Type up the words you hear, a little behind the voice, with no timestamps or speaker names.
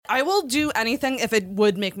I will do anything if it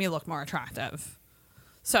would make me look more attractive.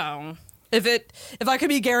 So if I could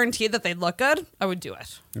be guaranteed that they'd look good, I would do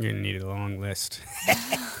it. You're gonna need a long list.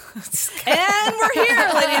 And we're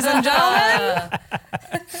here, ladies and gentlemen.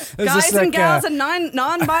 Guys and gals and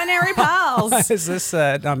non-binary pals. Is this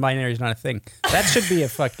non-binary is not a thing? That should be a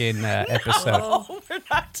fucking episode. Oh, we're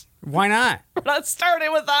not. Why not? We're not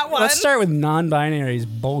starting with that one. Let's start with non-binary's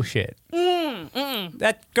bullshit.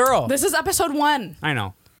 That girl. This is episode 1. I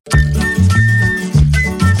know.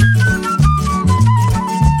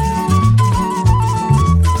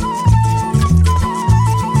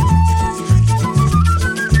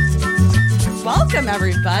 Welcome,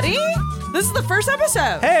 everybody. This is the first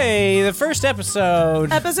episode. Hey, the first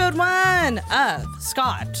episode. Episode 1 of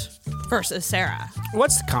Scott versus Sarah.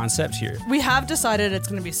 What's the concept here? We have decided it's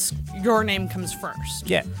going to be your name comes first.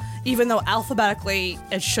 Yeah. Even though alphabetically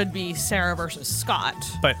it should be Sarah versus Scott.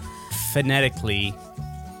 But phonetically,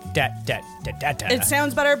 it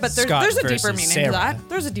sounds better, but there's a deeper meaning to that.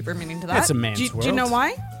 There's a deeper meaning to that. That's a man's world. Do you know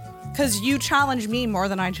why? Because you challenge me more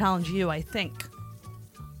than I challenge you, I think.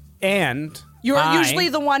 And you're usually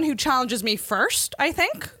the one who challenges me first, I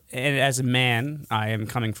think. And as a man, I am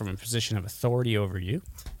coming from a position of authority over you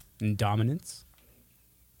and dominance.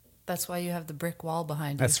 That's why you have the brick wall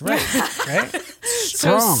behind you. That's right. Right?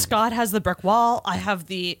 So Strong. Scott has the brick wall. I have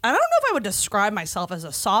I don't know if I would describe myself as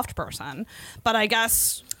a soft person, but I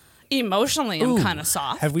guess emotionally I'm kind of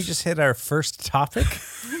soft. Have we just hit our first topic?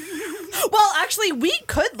 Well, actually, we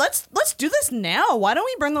could. Let's do this now. Why don't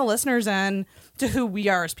we bring the listeners in to who we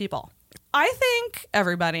are as people? I think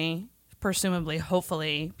everybody, presumably,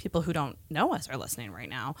 hopefully, people who don't know us are listening right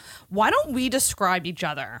now. Why don't we describe each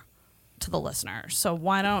other to the listeners? So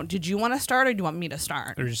did you want to start or do you want me to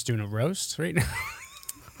start? We're just doing a roast right now.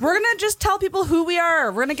 We're going to just tell people who we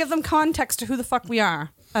are. We're going to give them context to who the fuck we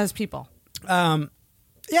are as people.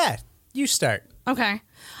 Yeah, you start. Okay.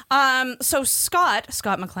 So Scott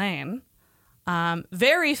McLean,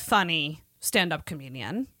 very funny stand-up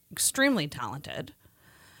comedian, extremely talented.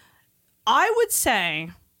 I would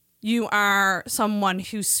say you are someone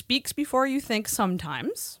who speaks before you think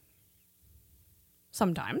sometimes.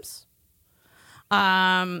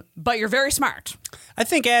 But you're very smart. I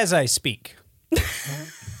think as I speak.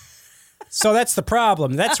 So that's the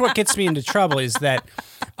problem. That's what gets me into trouble is that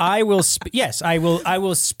I will I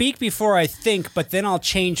will speak before I think, but then I'll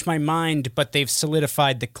change my mind, but they've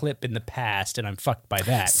solidified the clip in the past and I'm fucked by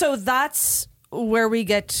that. So that's where we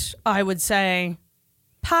get, I would say,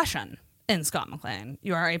 passion in Scott McLean.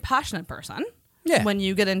 You are a passionate person. Yeah. When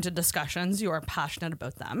you get into discussions, you are passionate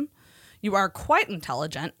about them. You are quite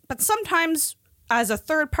intelligent, but sometimes as a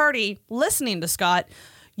third party listening to Scott,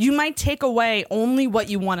 you might take away only what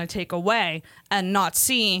you want to take away and not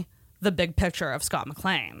see the big picture of Scott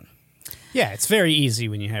McLean. Yeah, it's very easy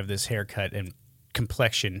when you have this haircut and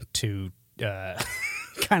complexion to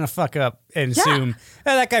kind of fuck up and assume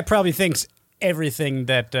that guy probably thinks everything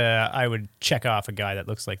that I would check off a guy that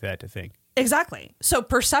looks like that to think. Exactly. So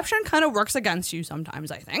perception kind of works against you sometimes,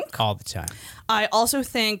 I think. All the time. I also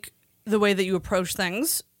think the way that you approach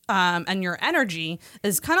things and your energy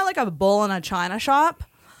is kind of like a bull in a china shop.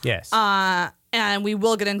 Yes. And we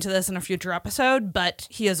will get into this in a future episode, but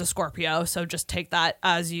he is a Scorpio, so just take that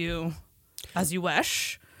as you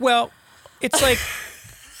wish. Well, it's like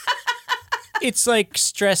it's like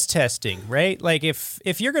stress testing, right? Like if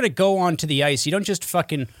you're going to go onto the ice, you don't just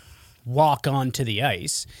fucking walk onto the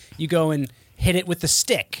ice. You go and hit it with a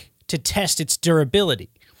stick to test its durability.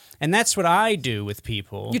 And that's what I do with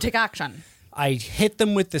people. You take action. I hit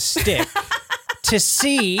them with the stick to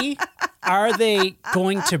see, are they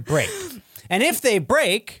going to break? And if they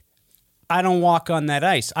break, I don't walk on that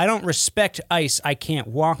ice. I don't respect ice I can't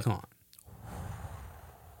walk on.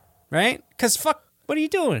 Right? Because fuck, what are you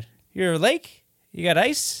doing? You're a lake? You got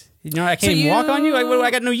ice? You know, I can't even walk on you?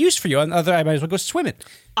 I got no use for you. I might as well go swimming.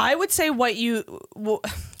 I would say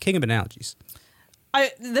King of analogies.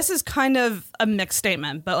 This is kind of a mixed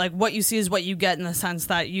statement, but like what you see is what you get in the sense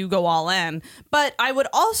that you go all in. But I would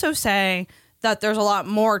also say that there's a lot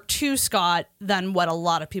more to Scott than what a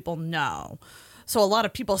lot of people know. So a lot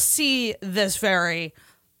of people see this very,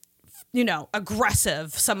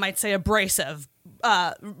 aggressive, some might say abrasive,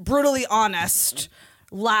 brutally honest,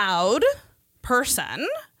 loud person.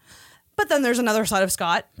 But then there's another side of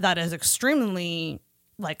Scott that is extremely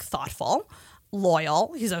thoughtful,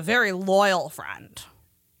 loyal. He's a very loyal friend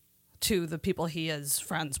to the people he is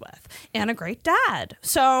friends with, and a great dad.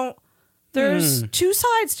 So there's two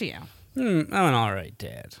sides to you. I'm an all right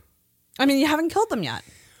dad. I mean, you haven't killed them yet.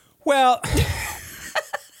 Well,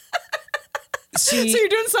 see, so you're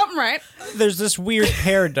doing something right. There's this weird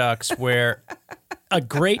paradox where a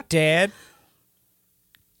great dad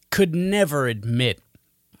could never admit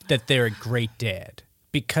that they're a great dad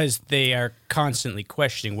because they are constantly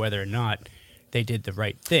questioning whether or not they did the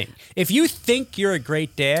right thing. If you think you're a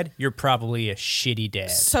great dad, you're probably a shitty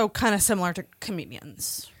dad. So kind of similar to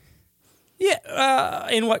comedians. Yeah,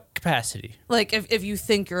 in what capacity? Like if you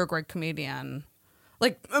think you're a great comedian,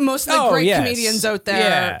 like most of the great comedians out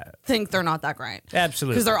there think they're not that great.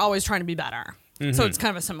 Absolutely. Because they're always trying to be better. So it's kind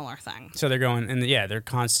of a similar thing. So they're going, and yeah, they're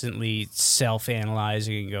constantly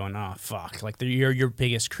self-analyzing and going, oh, fuck, like you're your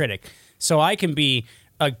biggest critic. So I can be,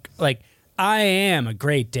 I am a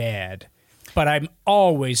great dad, but I'm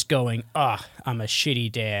always going, I'm a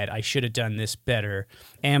shitty dad. I should have done this better.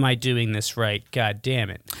 Am I doing this right? God damn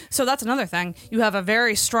it. So that's another thing. You have a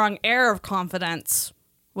very strong air of confidence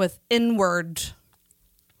with inward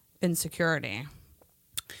insecurity.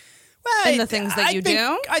 Well, in the things that you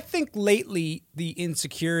do? I think lately the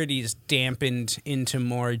insecurities dampened into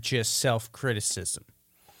more just self-criticism.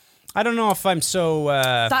 I don't know if I'm so...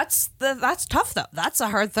 That's tough, though. That's a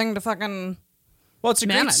hard thing to fucking Well, it's a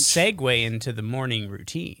manage. great segue into the morning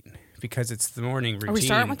routine because it's the morning routine. Are we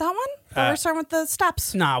starting with that one? Or are we starting with the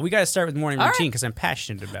steps? Nah, we got to start with morning All routine right. because I'm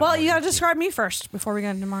passionate about Well, morning you got to routine. describe me first before we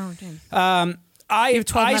get into morning routine. I have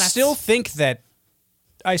 12 minutes. still think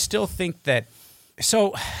that.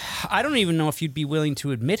 So, I don't even know if you'd be willing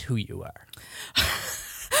to admit who you are.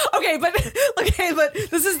 Okay, but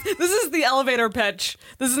this is the elevator pitch.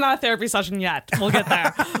 This is not a therapy session yet. We'll get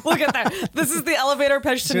there. This is the elevator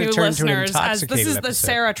pitch to gonna new turn into an listeners. As this intoxicated is the episode.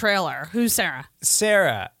 Sarah trailer. Who's Sarah?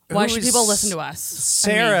 Sarah. Why who should is- people listen to us?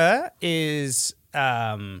 Sarah is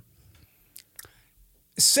a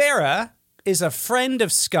friend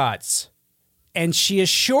of Scott's, and she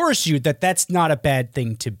assures you that that's not a bad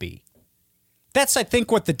thing to be. That's, I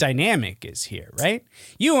think, what the dynamic is here, right?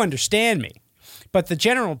 You understand me, but the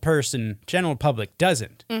general public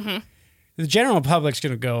doesn't. Mm-hmm. The general public's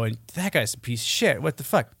going to go, and that guy's a piece of shit. What the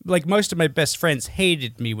fuck? Like, most of my best friends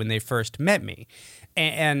hated me when they first met me.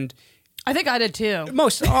 And I think I did too.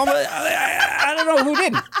 I don't know who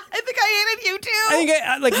didn't. I think I hated you too. I think,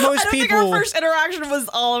 like, most I don't people... think our first interaction was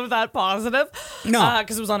all of that positive. No.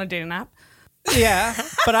 Because it was on a dating app. Yeah,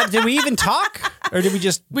 but did we even talk, or did we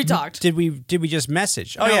just talked? Did we just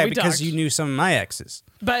message? Oh No, yeah, we because talked. you knew some of my exes.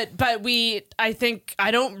 But I think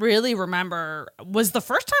I don't really remember. Was the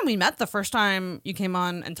first time we met the first time you came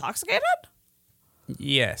on Intoxicated?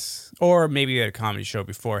 Yes, or maybe we had a comedy show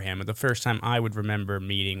beforehand. But the first time I would remember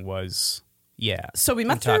meeting was So we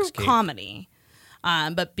met through Intoxicated. comedy,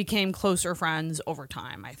 but became closer friends over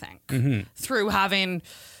time. I think through having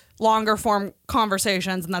longer form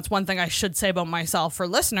conversations, and that's one thing I should say about myself for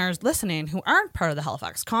listeners listening who aren't part of the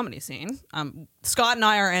Halifax comedy scene. Scott and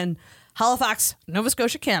I are in Halifax, Nova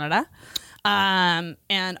Scotia, Canada, and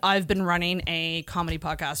I've been running a comedy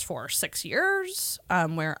podcast for 6 years,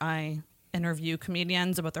 where I interview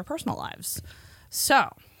comedians about their personal lives. So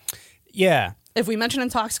Yeah, if we mention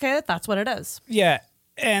Intoxicated, that's what it is. yeah.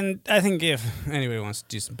 And I think if anybody wants to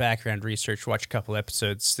do some background research, watch a couple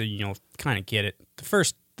episodes, so you'll kind of get it. The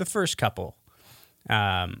first couple,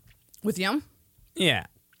 With you? yeah,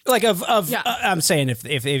 like of Yeah. I'm saying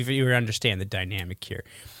if you understand the dynamic here,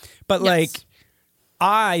 but Yes. like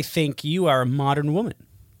I think you are a modern woman.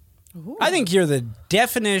 Ooh. I think you're the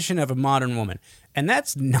definition of a modern woman, and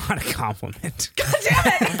that's not a compliment.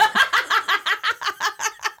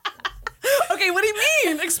 Okay, what do you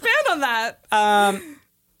mean? Expand on that.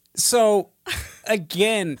 So,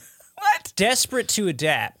 again, What? desperate to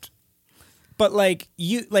adapt, but like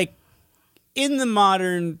in the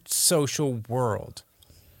modern social world,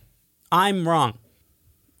 I'm wrong.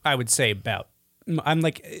 I would say about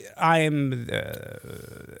I am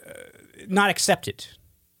not accepted.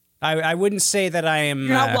 I wouldn't say that I am. You're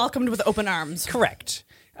not welcomed with open arms. Correct.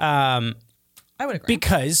 I would agree.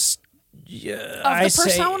 Because of the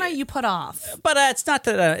persona you put off. but it's not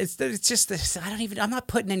that. It's just this. I'm not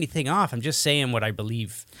putting anything off. I'm just saying what I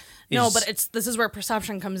believe. No, is- but this is where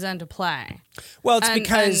perception comes into play. well, it's and-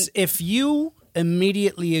 because and- if you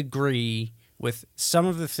immediately agree with some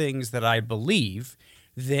of the things that I believe,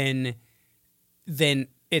 then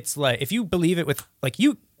it's like if you believe it with like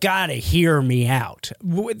you gotta hear me out.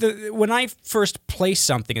 When I first place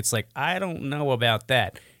something, it's like I don't know about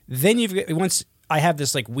that. Then once I have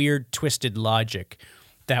this like weird twisted logic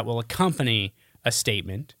that will accompany a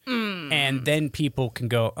statement, and then people can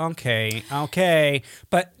go, okay,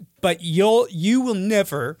 but you will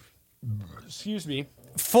never, excuse me,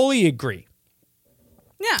 fully agree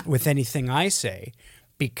Yeah. with anything I say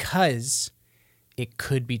because it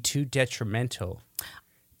could be too detrimental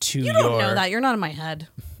to You don't know that. You're not in my head.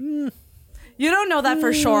 You You don't know that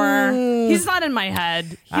for sure. He's not in my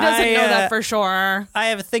head. He doesn't know that for sure. I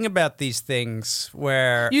have a thing about these things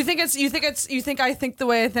where You think I think the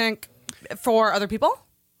way I think for other people?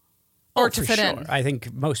 Or to for fit sure. in? I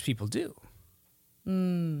think most people do.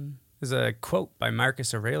 There's a quote by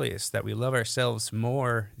Marcus Aurelius that we love ourselves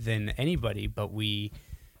more than anybody, but we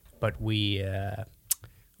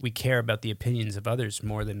care about the opinions of others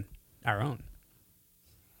more than our own.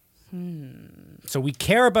 So we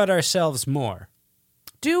care about ourselves more.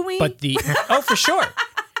 Do we? But for sure. Have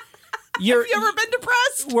you ever been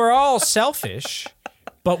depressed? We're all selfish,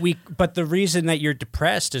 but the reason that you're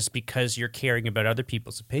depressed is because you're caring about other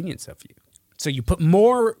people's opinions of you. So you put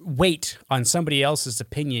more weight on somebody else's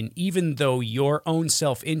opinion, even though your own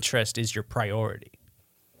self-interest is your priority.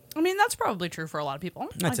 I mean, that's probably true for a lot of people.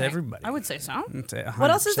 That's everybody. I would say so. That's 100%.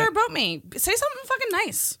 What else is there about me? Say something fucking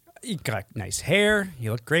nice. You got nice hair.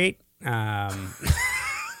 You look great.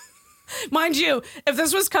 Mind you, if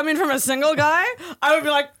this was coming from a single guy, I would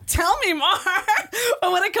be like, tell me more.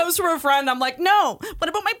 But when it comes from a friend, I'm like, no, what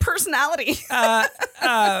about my personality?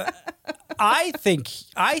 I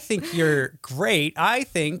think you're great. I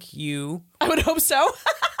think you I would hope so.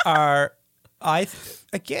 are.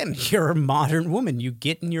 Again, you're a modern woman. You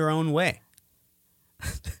get in your own way.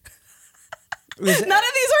 None of these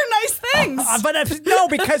are nice things. No,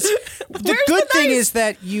 because the good thing is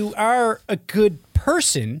that you are a good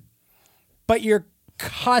person, but you're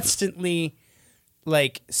constantly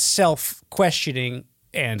like self-questioning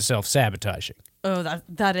and self-sabotaging. Oh,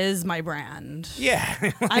 that is my brand.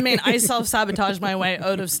 Yeah. I mean, I self-sabotage my way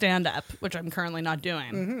out of stand-up, which I'm currently not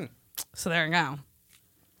doing. Mm-hmm. So there you go.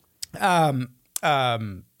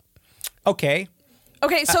 Okay.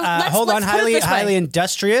 Okay, so let's hold on. put it this way. Highly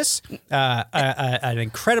industrious. An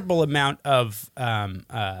incredible amount of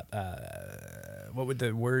what would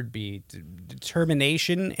the word be?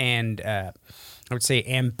 Determination and I would say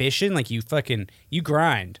ambition. Like you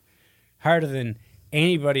grind harder than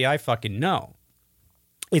anybody I fucking know.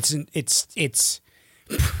 It's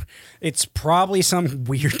probably some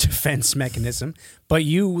weird defense mechanism, but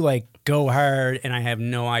you like go hard, and I have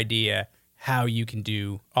no idea how you can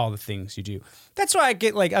do all the things you do. That's why I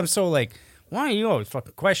get like, I'm so like, why do you always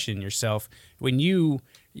fucking question yourself when you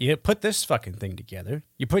put this fucking thing together?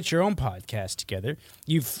 You put your own podcast together.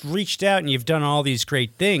 You've reached out and you've done all these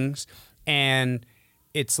great things, and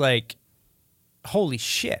it's like, holy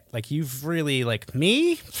shit! Like you've really like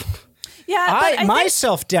me. Yeah, my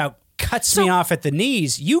self-doubt cuts me off at the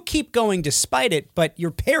knees. You keep going despite it, but you're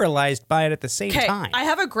paralyzed by it at the same time. I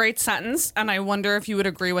have a great sentence, and I wonder if you would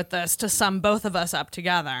agree with this to sum both of us up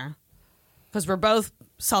together, because we're both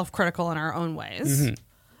self-critical in our own ways.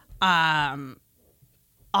 Mm-hmm.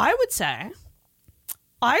 I would say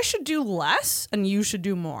I should do less, and you should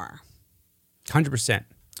do more. 100%.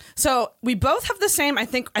 So we both have the same. I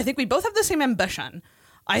think we both have the same ambition.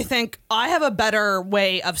 I think I have a better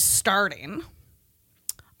way of starting.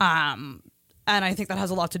 And I think that has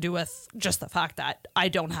a lot to do with just the fact that I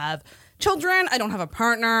don't have children. I don't have a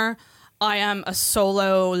partner. I am a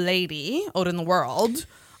solo lady out in the world.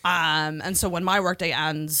 And so when my workday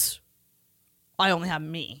ends, I only have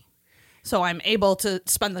me. So I'm able to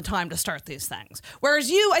spend the time to start these things.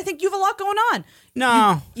 Whereas you, I think you have a lot going on.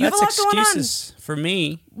 No, you have that's a lot going on. excuses for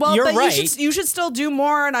me. Well, you're but right. you should still do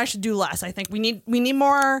more, and I should do less. I think we need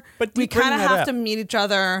more. But we you bring kind of that have up. to meet each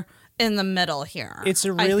other in the middle here. It's a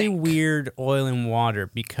I really think. weird oil and water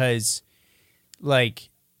because, like,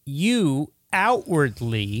 you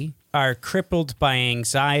outwardly are crippled by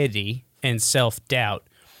anxiety and self-doubt,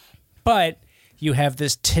 but you have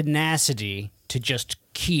this tenacity to just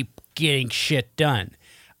keep getting shit done.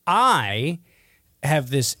 I have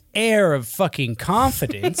this air of fucking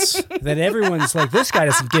confidence that everyone's like, this guy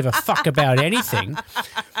doesn't give a fuck about anything.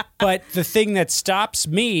 But the thing that stops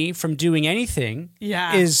me from doing anything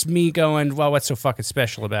is me going, well, what's so fucking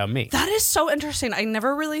special about me? That is so interesting. I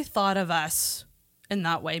never really thought of us in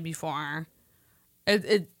that way before.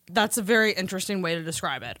 That's a very interesting way to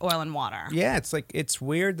describe it. Oil and water. Yeah, it's like, it's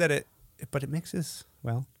weird that but it mixes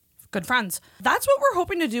well. Good friends. That's what we're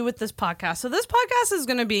hoping to do with this podcast. So this podcast is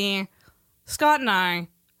going to be Scott and I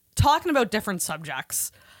talking about different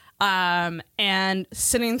subjects and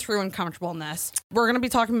sitting through uncomfortableness. We're going to be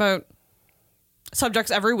talking about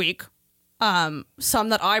subjects every week. Some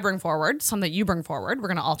that I bring forward, some that you bring forward. We're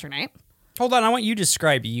going to alternate. Hold on, I want you to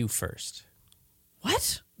describe you first.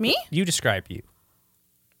 What? Me? You describe you.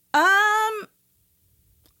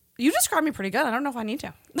 You describe me pretty good. I don't know if I need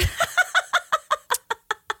to.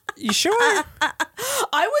 You sure?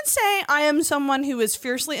 I would say I am someone who is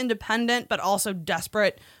fiercely independent, but also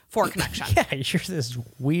desperate for connection. Yeah, you're this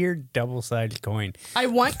weird double-sided coin. I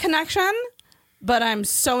want connection, but I'm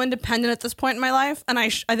so independent at this point in my life. And I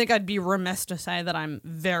think I'd be remiss to say that I'm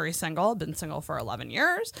very single. I've been single for 11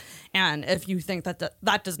 years. And if you think that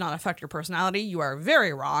that does not affect your personality, you are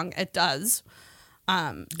very wrong. It does.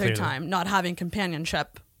 Big Clearly. time. Not having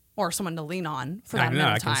companionship or someone to lean on for that I know.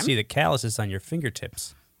 amount I of time. can see the calluses on your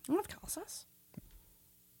fingertips. I don't have calluses.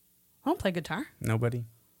 I don't play guitar. Nobody?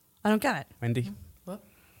 I don't get it. Wendy? What?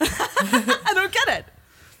 I don't get it.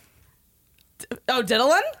 Oh,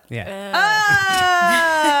 diddling? Yeah.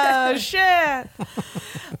 Oh, shit.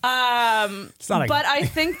 It's not But I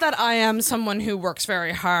think that I am someone who works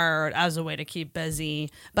very hard as a way to keep busy,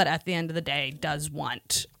 but at the end of the day does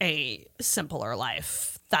want a simpler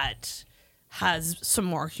life that has some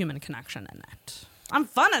more human connection in it. I'm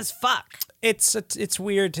fun as fuck. It's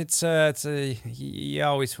weird. You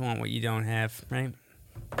always want what you don't have, right?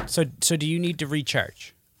 So do you need to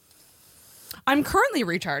recharge? I'm currently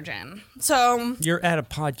recharging. So, You're at a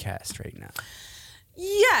podcast right now.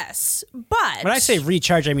 yes, but When I say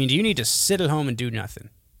recharge, I mean, do you need to sit at home and do nothing?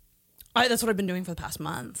 that's what I've been doing for the past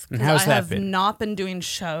month. 'Cause And how's I that have been? not been doing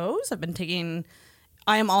shows.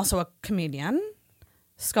 I am also a comedian.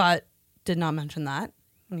 Scott did not mention that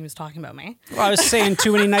when he was talking about me. Well, I was saying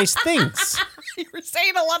too many nice things. You were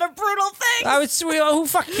saying a lot of brutal things. Who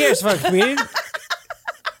fucking cares about a comedian?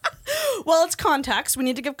 Well, it's context. We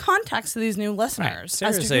need to give context to these new listeners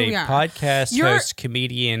as to Sarah's who a we are. podcast You're- host,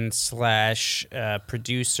 comedian /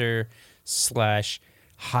 producer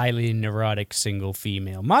 / highly neurotic single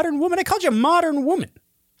female. Modern woman. I called you a modern woman.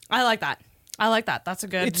 I like that. That's a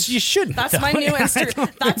good. You shouldn't. That's though. my new I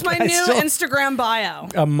don't That's my think I new still- Instagram bio.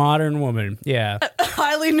 A modern woman. Yeah.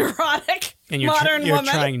 Highly neurotic And you're, modern you're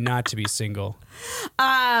woman. trying not to be single.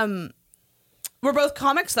 We're both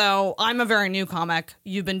comics, though. I'm a very new comic.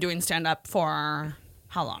 You've been doing stand up for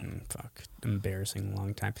how long? Fuck. Embarrassing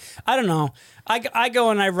long time. I don't know. I go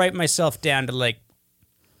and I write myself down to like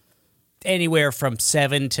anywhere from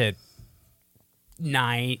 7 to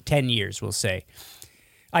 9, 10 years, we'll say.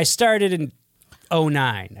 I started in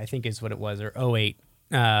 09, I think is what it was, or 08.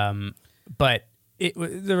 But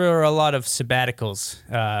there were a lot of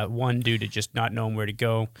sabbaticals. One due to just not knowing where to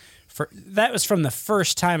go. That was from the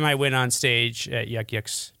first time I went on stage at Yuck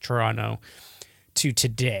Yucks Toronto to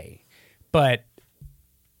today. But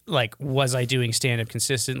like, was I doing stand-up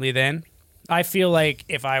consistently then? I feel like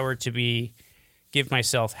if I were to give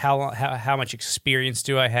myself how much experience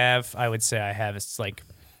do I have, I would say I have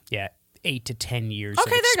 8 to 10 years of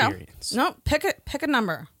Okay, there you experience. go. No, pick a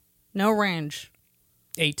number. No range.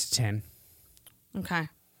 8 to 10. Okay.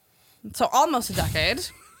 So almost a decade.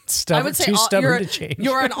 Stubborn, I would say too stubborn you're, to change.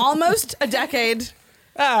 you're an almost a decade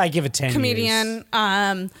I give it 10 comedian.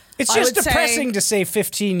 years. It's I just would depressing to say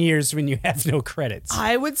 15 years when you have no credits.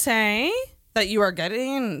 I would say that you are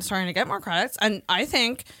starting to get more credits, and I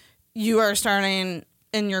think you are starting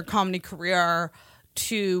in your comedy career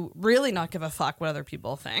to really not give a fuck what other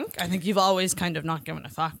people think. I think you've always kind of not given a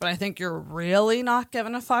fuck, but I think you're really not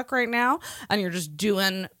giving a fuck right now, and you're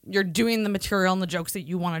doing the material and the jokes that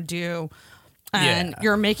you want to do. And Yeah.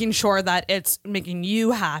 you're making sure that it's making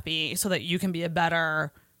you happy so that you can be a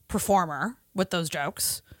better performer with those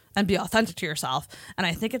jokes and be authentic to yourself. And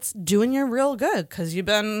I think it's doing you real good because you've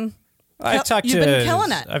been I've talked you've to been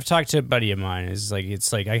killing it. I've talked to a buddy of mine. It's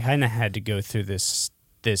like I kind of had to go through this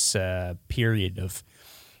period of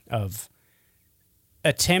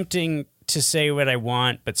attempting to say what I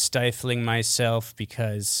want, but stifling myself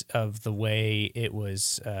because of the way it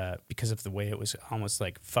was almost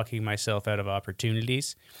like fucking myself out of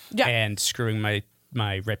opportunities Yeah. and screwing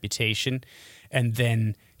my reputation, and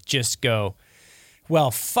then just go,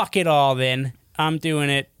 well, fuck it all then. I'm doing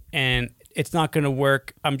it and it's not going to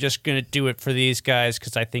work. I'm just going to do it for these guys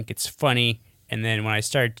because I think it's funny. And then when I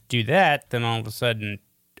started to do that, then all of a sudden,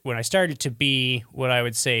 when I started to be what I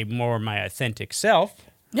would say more my authentic self,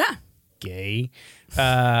 Yeah. gay,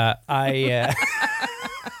 I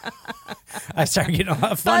started getting a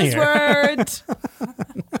lot funnier. Buzzword.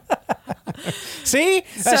 See?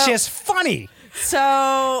 That's So- just funny.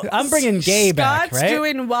 So I'm bringing gay back, Scott's right?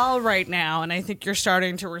 doing well right now, and I think you're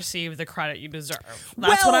starting to receive the credit you deserve.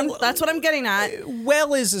 That's Well- what I'm getting at.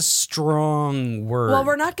 Well is a strong word. Well,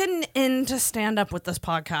 we're not getting into stand up with this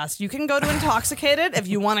podcast. You can go to Intoxicated if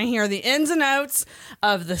you want to hear the ins and outs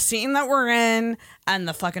of the scene that we're in and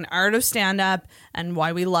the fucking art of stand up and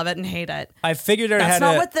why we love it and hate it. I figured out That's how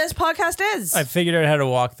not to. what this podcast is. I figured out how to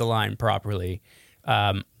walk the line properly.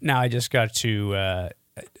 Now I just got to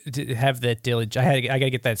have that diligence. I got to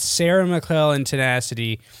get that Sarah McClellan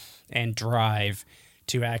tenacity and drive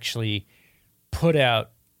to actually put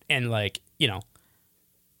out and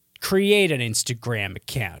create an Instagram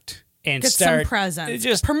account and Get some start presents.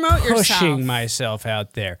 just Promote pushing yourself. myself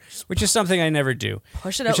out there, which is something I never do.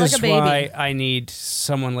 Push it out which like is a baby. why I need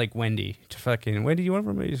someone like Wendy to fucking. Wendy, you want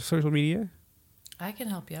to promote social media? I can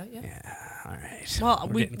help you out. Yeah. All right. Well,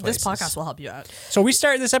 We're getting this places. podcast will help you out. So we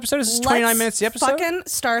started this episode. This is 29 minutes. The episode. Fucking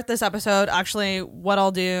start this episode. Actually, what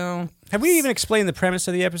I'll do. Have we even explained the premise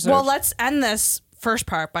of the episode? Well, let's end this first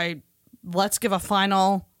part by let's give a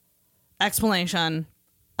final explanation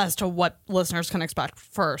as to what listeners can expect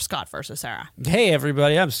for Scott versus Sarah. Hey,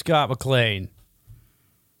 everybody. I'm Scott McLean.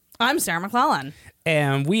 I'm Sarah McClellan.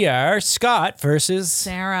 And we are Scott versus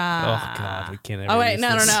Sarah. Oh God, we can't ever Oh wait, use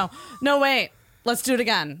no, this. no, wait. Let's do it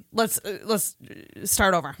again. Let's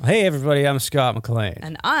start over. Hey, everybody. I'm Scott McLean.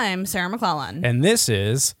 And I'm Sarah McClellan And this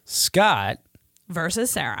is Scott. versus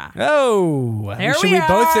Sarah. Oh, There we we should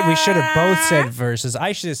have both are. said versus.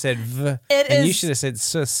 I should have said v, It and you is- should have said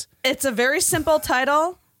sus. It's a very simple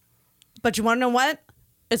title, but you want to know what?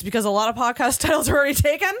 It's because a lot of podcast titles are already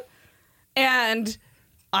taken, and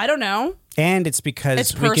I don't know. And it's because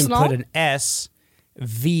It's we can personal. put an S,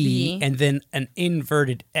 V, V. and then an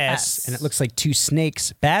inverted S, S. and it looks like two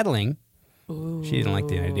snakes battling. Ooh. She didn't like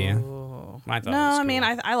the idea. I thought it No, was I mean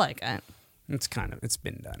cool. I like it, it's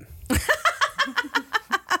been done.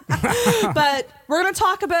 but we're gonna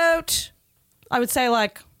talk about. I would say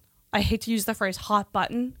I hate to use the phrase hot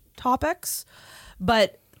button topics,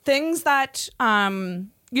 but things that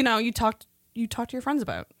you talk to your friends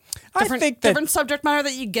about. I think that- different subject matter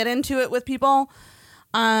that you get into it with people,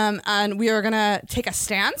 and we are gonna take a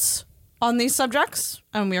stance on these subjects,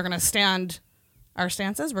 and we are gonna stand our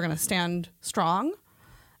stances. We're gonna stand strong,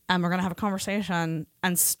 and we're gonna have a conversation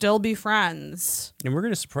and still be friends, And we're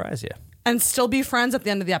going to surprise you. and still be friends at the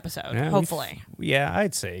end of the episode. Yeah, hopefully, Yeah,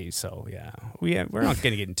 I'd say so, yeah. We're not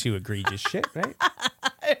going to get into egregious shit, right?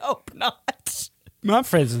 I hope not. I'm not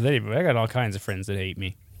friends with anybody. I got all kinds of friends that hate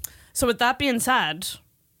me. So, with that being said,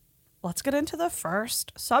 let's get into the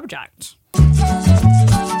first subject.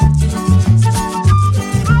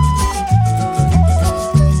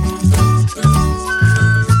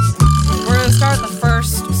 We're going to start the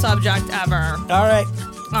first subject ever All right.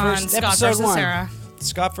 on First, Scott episode versus one. Sarah.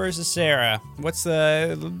 Scott versus Sarah.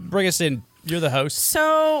 Bring us in. You're the host.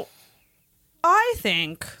 So, I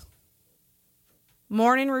think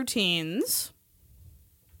morning routines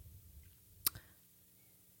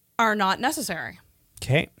are not necessary.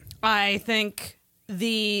 Okay. I think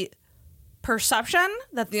the perception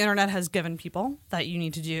that the internet has given people that you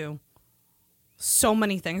need to do so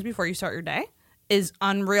many things before you start your day is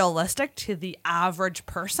unrealistic to the average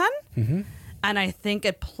person. Mm-hmm. And I think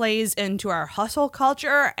it plays into our hustle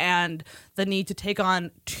culture and the need to take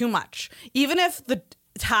on too much. Even if the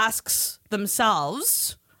tasks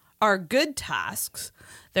themselves are good tasks,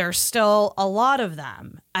 there's still a lot of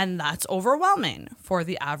them. And that's overwhelming for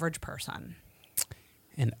the average person.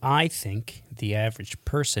 And I think the average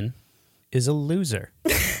person is a loser.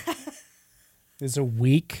 Is a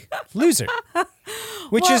weak loser.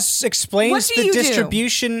 Which Well, explains what do the you do?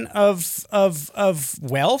 distribution of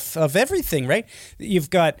wealth, of everything, right?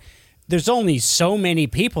 There's only so many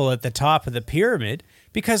people at the top of the pyramid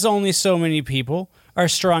because only so many people are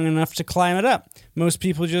strong enough to climb it up. Most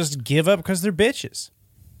people just give up because they're bitches.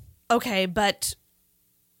 Okay, but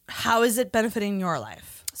how is it benefiting your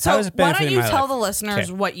life? How So is it why don't benefiting you my tell life? the listeners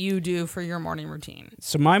Okay. what you do for your morning routine?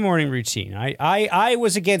 So my morning routine, I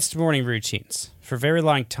was against morning routines for a very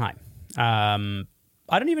long time.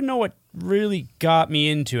 I don't even know what really got me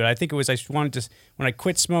into it. I think it was when I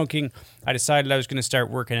quit smoking, I decided I was going to start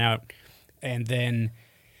working out. And then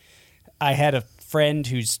I had a friend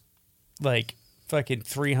who's like fucking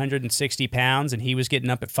 360 pounds and he was getting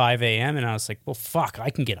up at 5 a.m. And I was like, well, fuck, I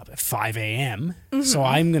can get up at 5 a.m. So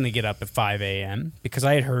I'm going to get up at 5 a.m. because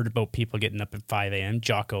I had heard about people getting up at 5 a.m.,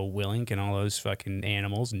 Jocko Willink and all those fucking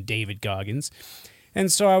animals and David Goggins. And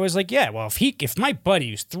so I was like, yeah, well, if my buddy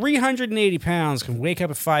who's 380 pounds can wake up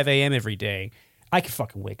at 5 a.m. every day, I can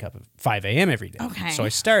fucking wake up at 5 a.m. every day. Okay. So I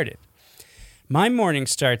started. My morning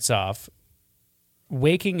starts off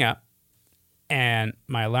waking up and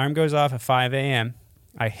my alarm goes off at 5 a.m.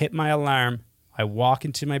 I hit my alarm. I walk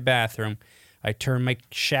into my bathroom. I turn my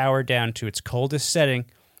shower down to its coldest setting.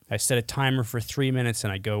 I set a timer for 3 minutes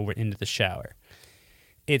and I go into the shower.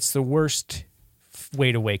 It's the worst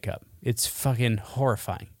way to wake up. It's fucking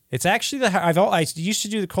horrifying. It's actually I used to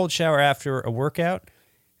do the cold shower after a workout,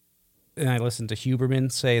 and I listened to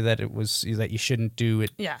Huberman say that that you shouldn't do it.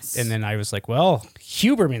 Yes. And then I was like, well,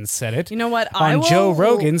 Huberman said it. You know what? On Joe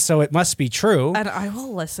Rogan, so it must be true. And I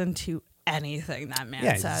will listen to anything that man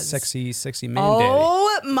Yeah, he's a says. sexy man daddy.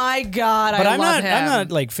 Oh my God, But I I'm love not him.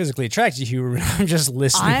 like physically attracted to Huberman. I'm just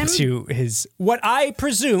listening I'm- to what I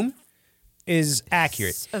presume is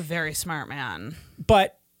accurate. It's a very smart man.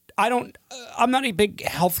 But I'm not a big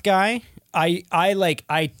health guy.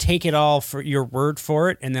 I take it all for your word for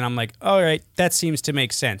it, and then I'm like, all right, that seems to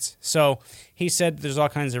make sense. So he said there's all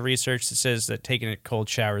kinds of research that says that taking a cold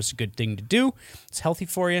shower is a good thing to do. It's healthy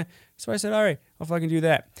for you. So I said, all right, I'll fucking do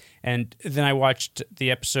that. And then I watched the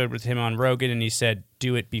episode with him on Rogan, and he said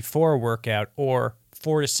do it before a workout or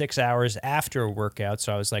 4 to 6 hours after a workout.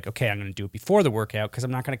 So I was like, okay, I'm going to do it before the workout because I'm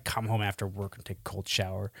not going to come home after work and take a cold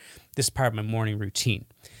shower. This is part of my morning routine.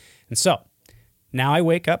 And so now I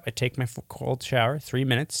wake up, I take my cold shower, 3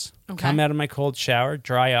 minutes, come out of my cold shower,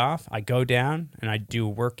 dry off, I go down, and I do a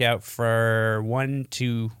workout for 1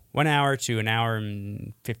 hour to an hour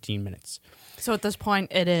and 15 minutes. So at this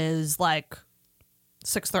point, it is like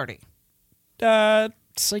 6:30.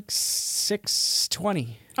 It's like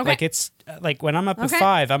 6:20. Okay. Like it's like when I'm up at Okay.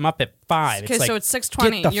 5, I'm up at 5. Okay, It's so like, it's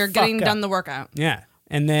 6:20. You're getting fuck up. done the workout. Yeah.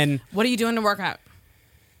 And then What are you doing to work out?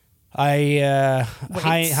 high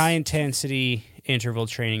Weights? intensity interval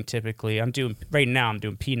training typically. I'm doing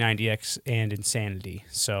P90X and Insanity.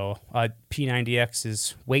 So P90X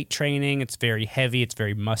is weight training. It's very heavy. It's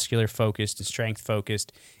very muscular focused and strength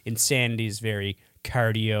focused. Insanity is very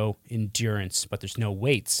cardio endurance, but there's no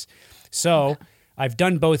weights. So I've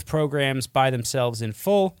done both programs by themselves in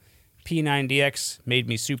full. P90X made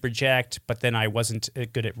me super jacked, but then I wasn't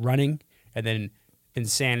good at running. And then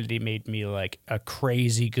Insanity made me like a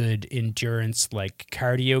crazy good endurance, like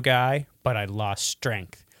cardio guy, but I lost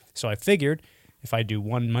strength. So I figured if I do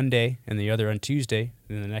one Monday and the other on Tuesday,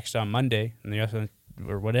 and the next on Monday and the other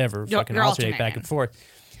or whatever, fucking you're alternate back alternating. and forth,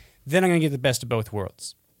 then I'm going to get the best of both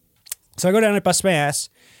worlds. So I go down and bust my ass,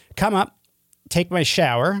 come up, take my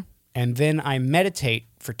shower, and then I meditate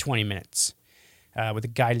for 20 minutes with a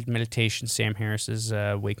guided meditation. Sam Harris's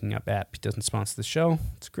Waking Up app. He doesn't sponsor the show.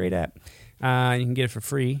 It's a great app. You can get it for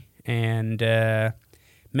free. And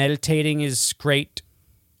meditating is great.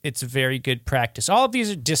 It's a very good practice. All of these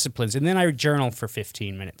are disciplines. And then I journal for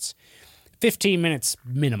 15 minutes. 15 minutes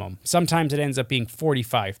minimum. Sometimes it ends up being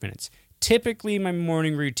 45 minutes. Typically, my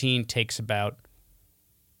morning routine takes about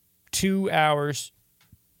 2 hours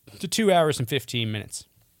to 2 hours and 15 minutes.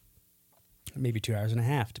 Maybe 2 hours and a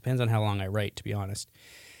half. Depends on how long I write, to be honest.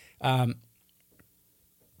 Do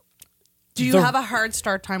you have a hard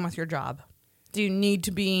start time with your job? Do you need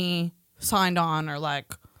to be signed on or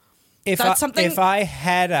like... If I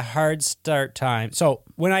had a hard start time... So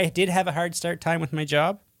when I did have a hard start time with my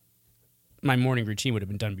job, my morning routine would have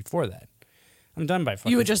been done before that. I'm done by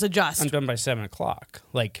You would just adjust. I'm done by 7 o'clock.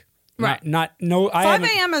 Like, Right. 5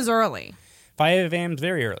 a.m. is early. 5 a.m. is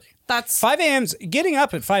very early. That's 5 a.m.'s... Getting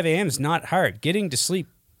up at 5 a.m. is not hard. Getting to sleep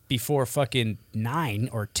before fucking 9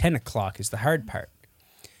 or 10 o'clock is the hard part.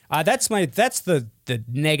 That's the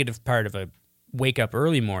negative part of a wake up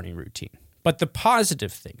early morning routine. But the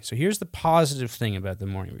positive thing. So here's the positive thing about the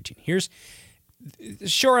morning routine.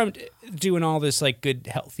 Sure, I'm doing all this like good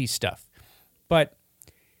healthy stuff, but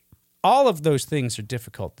all of those things are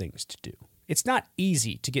difficult things to do. It's not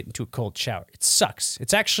easy to get into a cold shower. It sucks.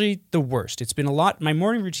 It's actually the worst. It's been a lot. My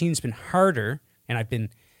morning routine's been harder, and I've been,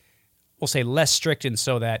 we'll say, less strict. And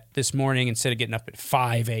so that this morning, instead of getting up at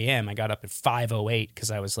 5 a.m., I got up at 5:08 because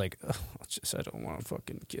I was like, I don't want to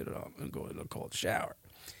fucking get up and go in a cold shower.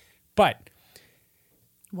 But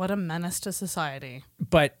what a menace to society.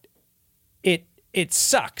 But it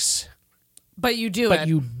sucks. But you do But it.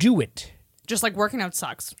 you do it. Just like working out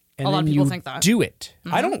sucks. And a lot of then people you think that. do it.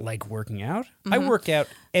 I don't like working out. I work out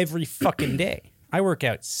every fucking day. I work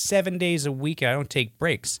out 7 days a week. I don't take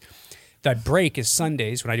breaks. That break is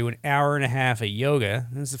Sundays when I do an hour and a half of yoga.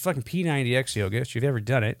 It's the fucking P90X yoga. If you've ever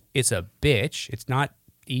done it, it's a bitch. It's not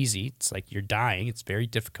easy. It's like you're dying. It's very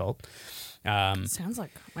difficult. Sounds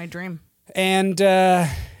like my dream. And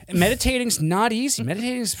meditating's not easy.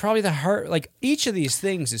 Meditating is probably the hard. Like each of these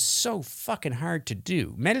things is so fucking hard to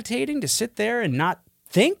do. Meditating, to sit there and not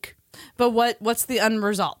think. But what's the end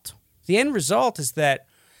result? The end result is that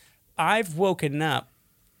I've woken up,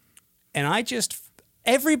 and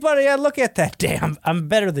everybody I look at that day, I'm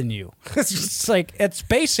better than you. It's just like it's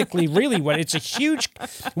basically really what it's a huge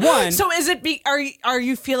one. So is it? Are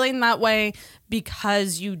you feeling that way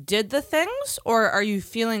because you did the things, or are you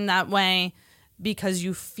feeling that way because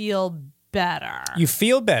you feel better? You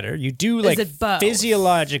feel better. You do like it both?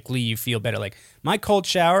 physiologically. You feel better. Like my cold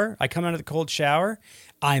shower. I come out of the cold shower.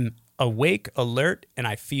 I'm awake, alert, and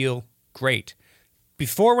I feel great.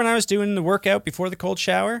 Before, when I was doing the workout before the cold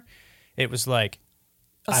shower, it was like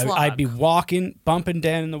I'd be walking, bumping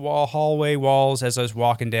down in the hallway walls as I was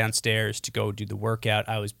walking downstairs to go do the workout.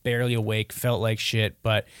 I was barely awake, felt like shit,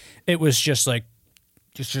 but it was just like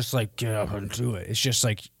it's just like get up and do it. It's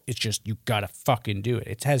just you gotta fucking do it.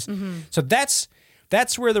 It has so that's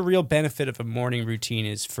where the real benefit of a morning routine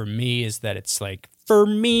is for me, is that it's like, for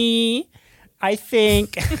me, I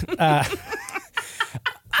think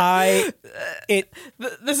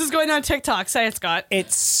This is going on TikTok. Say it, Scott.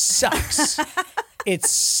 it sucks. It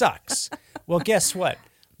sucks. Well, guess what?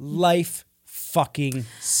 Life fucking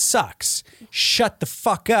sucks. Shut the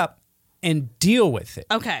fuck up and deal with it.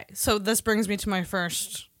 Okay, so this brings me to my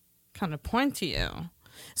first kind of point to you.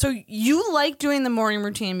 So you like doing the morning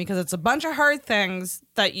routine because it's a bunch of hard things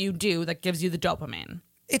that you do that gives you the dopamine.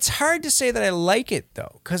 It's hard to say that I like it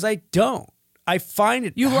though, because I don't. I find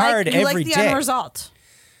it hard you every like the day. end result.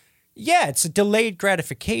 Yeah, it's a delayed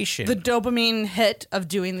gratification. The dopamine hit of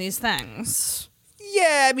doing these things.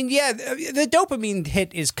 Yeah, I mean, yeah, the dopamine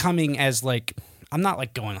hit is coming as like, I'm not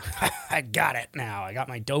like going, I got it now. I got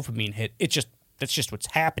my dopamine hit. That's just what's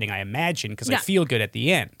happening, I imagine, because I feel good at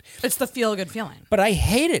the end. It's the feel-good feeling. But I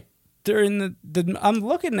hate it during the I'm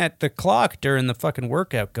looking at the clock during the fucking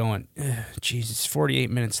workout going, Jesus, 48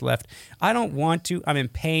 minutes left. I don't want to. I'm in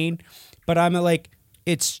pain, but I'm like,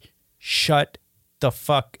 it's shut the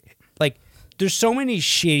fuck. Like, there's so many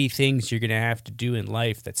shitty things you're going to have to do in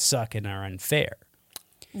life that suck and are unfair.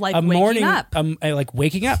 Like waking up. Like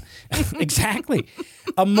waking up. Exactly.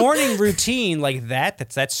 A morning routine like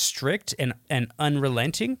that's strict and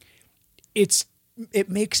unrelenting, it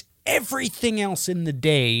makes everything else in the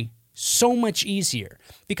day so much easier.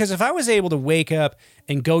 Because if I was able to wake up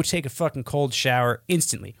and go take a fucking cold shower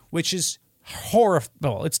instantly, which is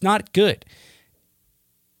horrible, it's not good.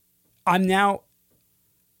 I'm now...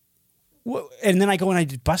 And then I go and I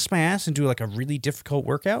bust my ass and do like a really difficult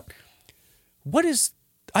workout.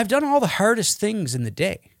 I've done all the hardest things in the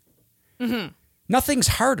day. Mm-hmm. Nothing's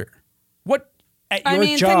harder. What at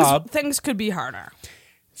your job? Things could be harder.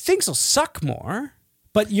 Things will suck more,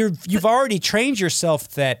 but you've already trained yourself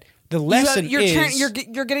that the lesson is you're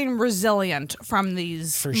getting resilient from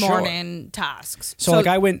these morning tasks. So like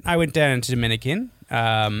I went down to Dominican,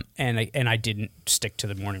 and I didn't stick to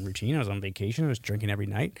the morning routine. I was on vacation. I was drinking every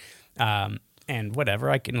night, and whatever.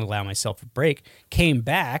 I can allow myself a break. Came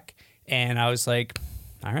back, and I was like,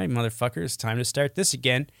 all right, motherfucker, it's time to start this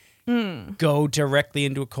again. Go directly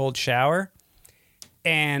into a cold shower.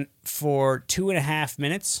 And for 2.5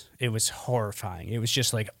 minutes, it was horrifying. It was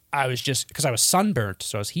just like, because I was sunburnt,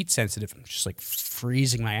 so I was heat sensitive. I was just like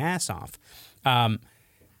freezing my ass off. So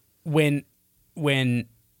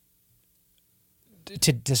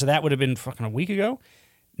that would have been fucking a week ago.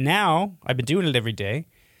 Now, I've been doing it every day.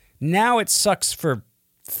 Now it sucks for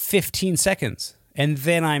 15 seconds. And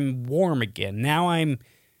then I'm warm again. Now I'm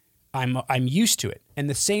used to it. And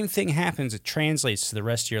the same thing happens, it translates to the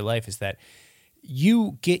rest of your life, is that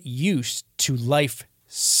you get used to life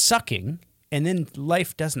sucking, and then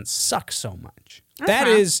life doesn't suck so much.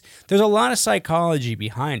 There's a lot of psychology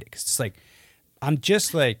behind it, because it's like, I'm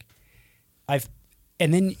just like,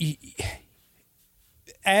 and then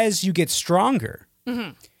as you get stronger,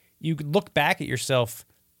 you look back at yourself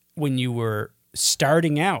when you were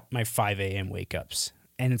starting out my 5 a.m. wake-ups,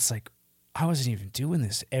 and it's like, I wasn't even doing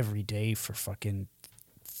this every day for fucking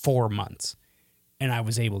 4 months, and I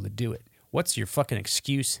was able to do it. What's your fucking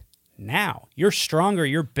excuse now? You're stronger,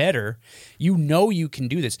 you're better. You know you can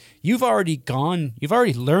do this. You've already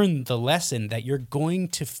learned the lesson that you're going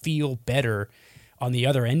to feel better on the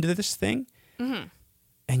other end of this thing. Mm-hmm.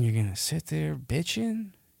 And you're going to sit there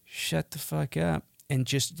bitching, shut the fuck up, and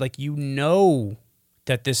just like, you know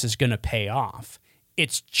that this is going to pay off.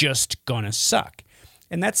 It's just going to suck.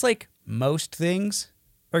 And that's like most things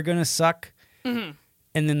are going to suck, and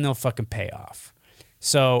then they'll fucking pay off.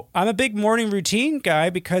 So I'm a big morning routine guy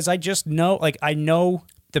because I just know, like, I know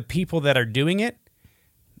the people that are doing it,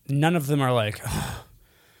 none of them are like, oh,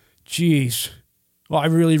 geez, well, I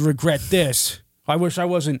really regret this. I wish I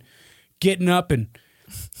wasn't getting up and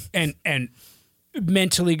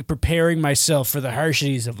mentally preparing myself for the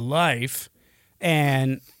harshities of life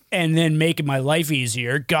and then making my life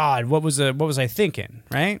easier. God, what was I thinking,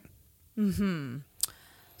 right? Mm-hmm.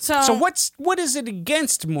 So what is it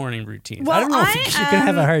against morning routines? Well, I don't know if you're going to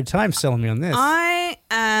have a hard time selling me on this. I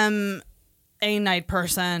am a night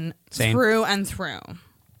person. Same. Through and through.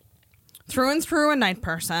 Through and through a night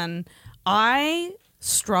person. I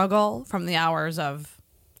struggle from the hours of,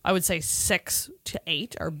 I would say 6 to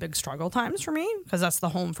 8 are big struggle times for me, because that's the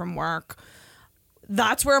home from work.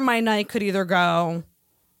 That's where my night could either go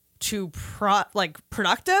to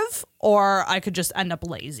productive, or I could just end up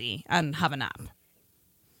lazy and have a nap.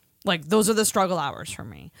 Like, those are the struggle hours for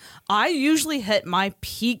me. I usually hit my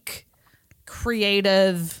peak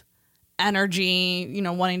creative energy,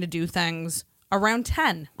 wanting to do things around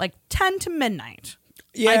 10, like 10 to midnight.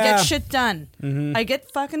 Yeah. I get shit done. I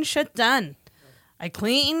get fucking shit done. I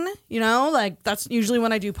clean, like that's usually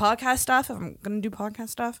when I do podcast stuff. If I'm going to do podcast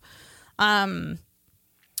stuff.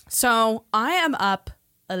 So I am up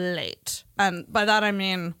late. And by that, I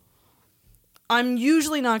mean, I'm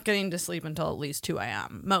usually not getting to sleep until at least 2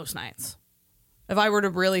 a.m. most nights. If I were to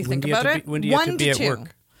really think about it, when do you have to be at 2,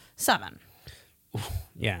 work? 7.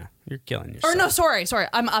 Yeah, you're killing yourself. Or no, sorry.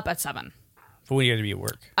 I'm up at 7. But when do you have to be at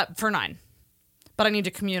work? For 9. But I need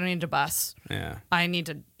to commute, I need to bus. Yeah. I need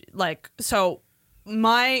to, so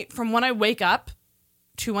from when I wake up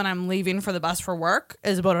to when I'm leaving for the bus for work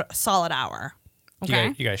is about a solid hour.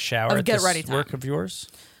 Okay? You guys shower at get this ready time. work of yours?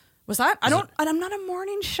 Was that? I'm not a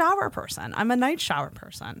morning shower person. I'm a night shower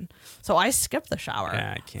person. So I skip the shower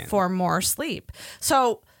Yeah, I can't. for more sleep.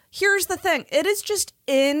 So here's the thing. It is just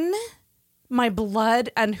in my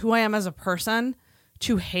blood and who I am as a person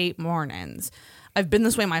to hate mornings. I've been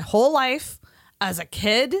this way my whole life. As a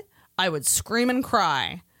kid, I would scream and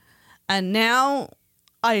cry. And now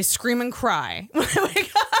I scream and cry when I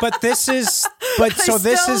wake up. But this is okay. So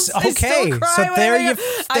there you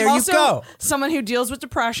also go. Someone who deals with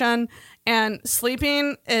depression, and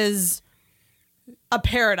sleeping is a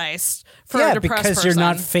paradise for a depressed because person. you're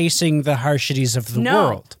not facing the harshities of the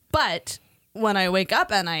world. But when I wake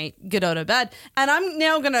up and I get out of bed, and I'm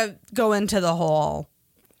now gonna go into the whole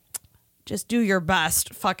just do your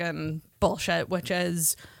best fucking bullshit, which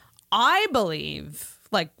is I believe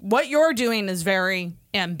like what you're doing is very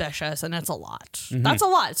ambitious and it's a lot. Mm-hmm. That's a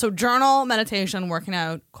lot. So journal, meditation, working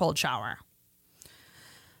out, cold shower.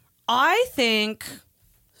 I think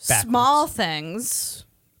small things.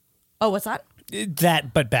 Oh, what's that?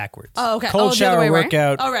 That, but backwards. Oh, okay. Cold the shower, other way, right?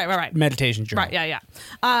 workout. Oh, right. Meditation, journal. Right, yeah.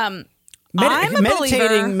 I'm a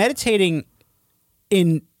believer. Meditating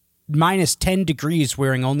in minus 10 degrees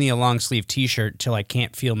wearing only a long sleeve t-shirt till I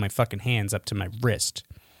can't feel my fucking hands up to my wrist.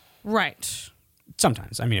 Right.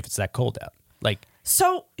 Sometimes. I mean, if it's that cold out.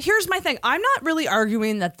 So here's my thing. I'm not really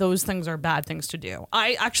arguing that those things are bad things to do.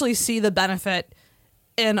 I actually see the benefit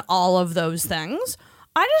in all of those things.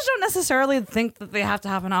 I just don't necessarily think that they have to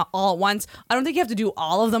happen all at once. I don't think you have to do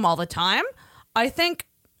all of them all the time. I think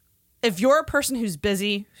if you're a person who's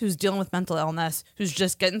busy, who's dealing with mental illness, who's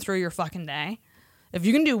just getting through your fucking day, if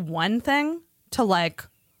you can do one thing to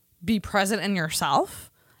be present in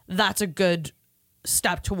yourself, that's a good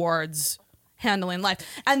step towards handling life.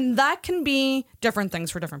 And that can be different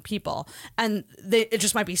things for different people. And it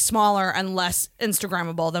just might be smaller and less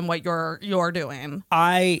Instagrammable than what you're doing.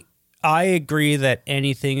 I agree that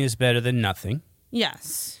anything is better than nothing.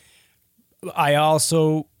 Yes. I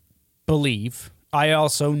also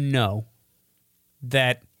know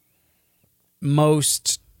that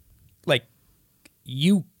most,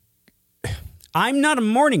 I'm not a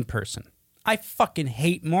morning person. I fucking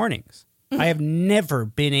hate mornings. I have never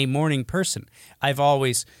been a morning person. I've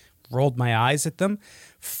always rolled my eyes at them.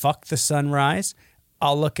 Fuck the sunrise.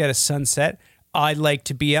 I'll look at a sunset. I like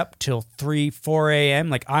to be up till 3, 4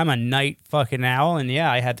 a.m. I'm a night fucking owl. And yeah,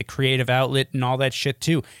 I had the creative outlet and all that shit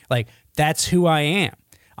too. That's who I am.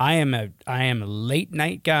 I am a late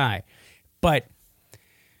night guy. But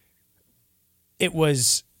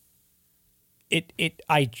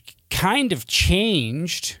I kind of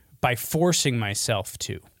changed by forcing myself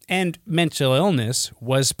to. And mental illness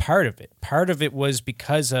was part of it. Part of it was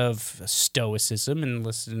because of stoicism and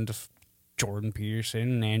listening to Jordan Peterson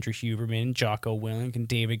and Andrew Huberman, Jocko Willink and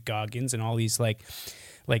David Goggins and all these I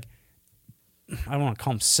don't want to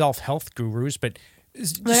call them self-help gurus, but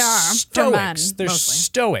they are stoics. for men, They're mostly.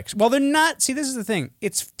 stoics. Well, they're not. See, this is the thing.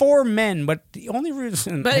 It's for men, but the only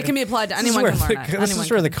reason. But it can be applied to anyone. This is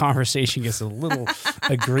where the conversation gets a little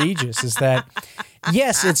egregious. Is that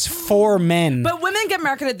yes, it's for men, But women get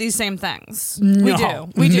marketed these same things. No,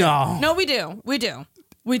 We do. no. No, we do.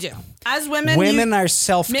 As women, are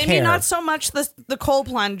self-care. maybe not so much the cold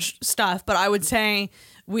plunge stuff, but I would say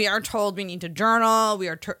we are told we need to journal. We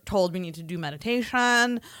are told we need to do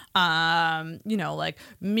meditation.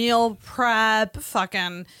 Meal prep.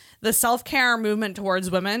 Fucking the self-care movement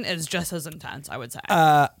towards women is just as intense, I would say.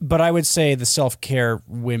 But I would say the self-care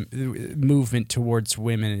movement towards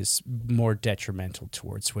women is more detrimental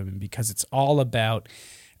towards women because it's all about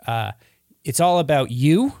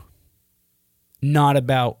you, not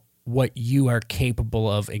about what you are capable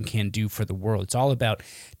of and can do for the world. It's all about,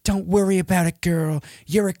 don't worry about it, girl.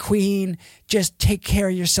 You're a queen. Just take care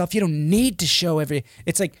of yourself. You don't need to show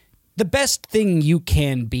It's the best thing you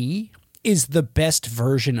can be is the best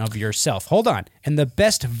version of yourself. Hold on. And the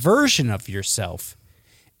best version of yourself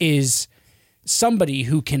is somebody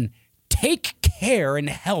who can take care and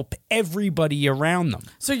help everybody around them.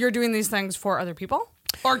 So you're doing these things for other people,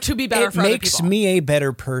 or to be better It for other makes people? me a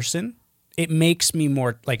better person. It makes me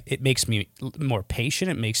more patient.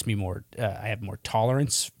 It makes me more. I have more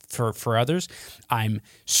tolerance for others. I'm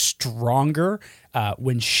stronger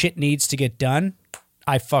when shit needs to get done.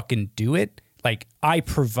 I fucking do it. Like, I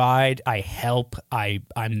provide, I help,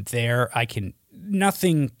 I'm there.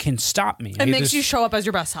 Nothing can stop me. It makes you show up as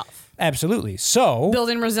your best self. Absolutely. So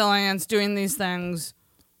Building resilience, doing these things,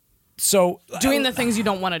 doing the things you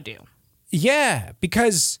don't want to do. yeah,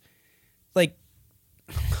 because like.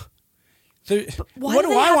 why What do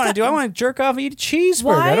do they I have want to- to do? I want to jerk off and eat a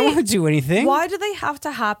cheeseburger. I don't want to do anything. Why do they have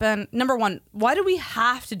to happen? Number one, why do we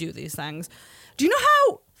have to do these things? Do you know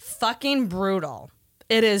how fucking brutal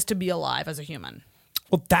it is to be alive as a human?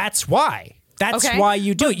 Well, that's why. That's Okay? why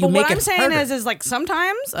you do it. You but make what it I'm saying harder. is like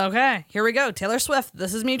sometimes, okay, here we go. Taylor Swift,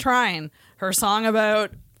 This Is Me Trying, her song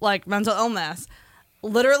about like mental illness.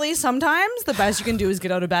 Literally, sometimes the best you can do is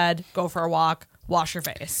get out of bed, go for a walk, wash your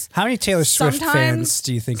face. How many Taylor Swift Sometimes- fans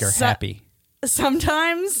do you think are happy?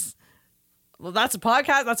 Sometimes, well, that's a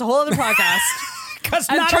podcast. That's a whole other podcast. Because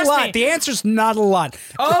And not a trust lot. me- The answer's not a lot.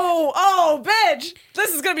 oh, bitch.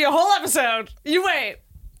 This is going to be a whole episode. You wait.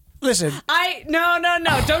 Listen, No.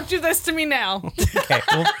 Don't do this to me now. okay,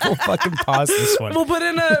 we'll fucking pause this one. We'll put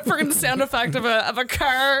in a freaking sound effect of a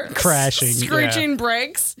car Crashing, screeching yeah.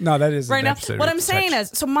 brakes. No, that is Right an now. episode What of I'm saying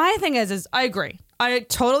Touch. is, so my thing is I agree. I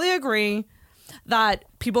totally agree that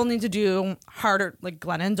people need to do harder, like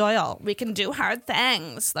Glennon Doyle. We can do hard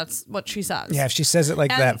things. That's what she says. Yeah, if she says it like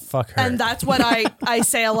that, fuck her. And that's what I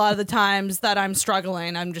say a lot of the times that I'm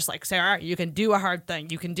struggling. I'm just like, Sarah, you can do a hard thing.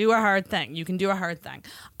 You can do a hard thing. You can do a hard thing.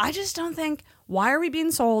 I just don't think, why are we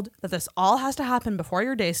being sold that this all has to happen before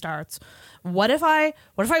your day starts? What if I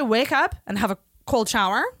wake up and have a cold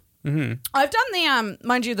shower? Mm-hmm. I've done the,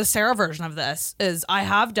 mind you, the Sarah version of this is I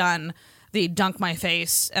have done the dunk my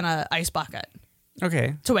face in a ice bucket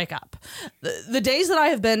Okay. to wake up. The days that I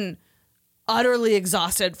have been utterly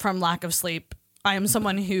exhausted from lack of sleep, I am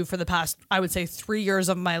someone who, for the past, I would say, 3 years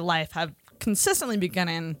of my life, have consistently been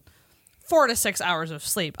getting 4 to 6 hours of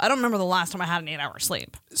sleep. I don't remember the last time I had an 8-hour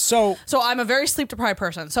sleep. So So I'm a very sleep deprived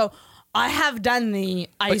person. So I have done the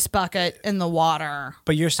ice bucket in the water.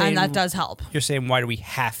 But you're saying- and that does help. you're saying, why do we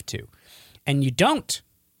have to? And you don't.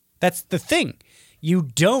 That's the thing. You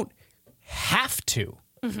don't have to.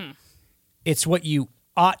 Mm-hmm. It's what you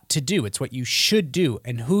ought to do. It's what you should do.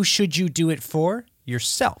 And who should you do it for?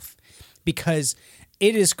 Yourself. Because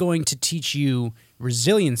it is going to teach you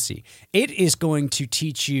resiliency. It is going to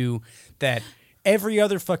teach you that every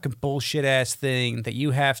other fucking bullshit ass thing that you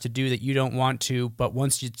have to do that you don't want to, but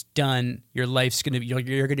once it's done, your life's gonna be,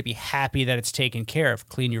 you're gonna be happy that it's taken care of.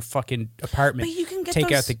 Clean your fucking apartment. But you can get take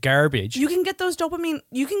those- out the garbage. You can get those dopamine,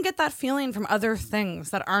 you can get that feeling from other things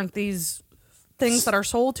that aren't these things that are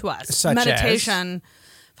sold to us. Such as? Meditation,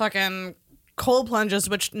 fucking cold plunges,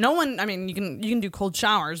 which no one, I mean, you can do cold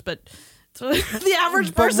showers, but the average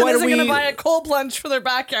But person what isn't going to we- buy a cold plunge for their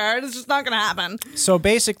backyard. It's just not going to happen. So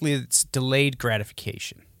basically, it's delayed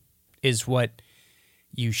gratification is what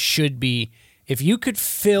you should be. If you could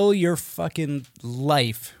fill your fucking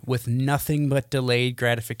life with nothing but delayed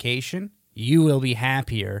gratification, you will be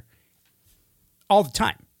happier all the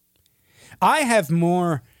time. I have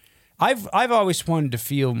more. I've always wanted to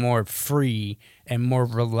feel more free and more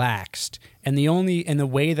relaxed, and the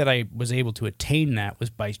way that I was able to attain that was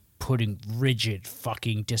by putting rigid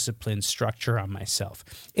fucking discipline structure on myself.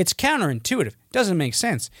 It's counterintuitive. Doesn't make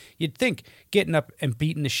sense. You'd think getting up and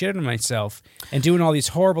beating the shit out of myself and doing all these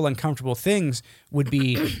horrible, uncomfortable things would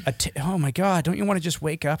be oh my God, don't you want to just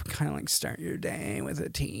wake up and kind of like start your day with a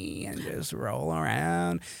tea and just roll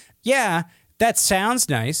around? Yeah, that sounds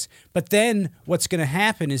nice, but then what's going to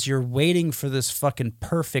happen is you're waiting for this fucking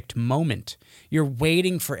perfect moment. You're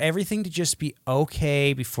waiting for everything to just be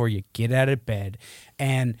okay before you get out of bed.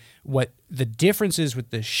 And what the difference is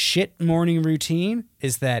with the shit morning routine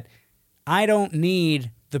is that I don't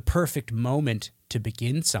need the perfect moment to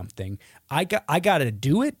begin something. I got to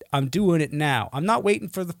do it. I'm doing it now. I'm not waiting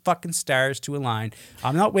for the fucking stars to align.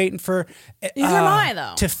 I'm not waiting for Neither am I,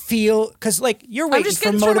 though. to feel, because like you're I'm waiting just for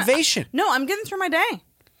getting through motivation. No, I'm getting through my day.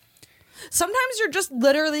 Sometimes you're just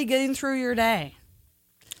literally getting through your day.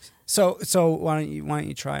 So why don't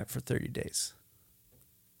you try it for 30 days?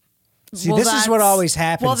 See, Well, this is what that's- always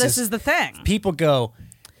happens. Well, this is the thing. People go,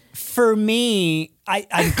 for me,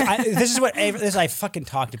 this is what I fucking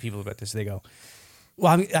talk to people about this. They go,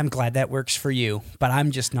 well, I'm glad that works for you, but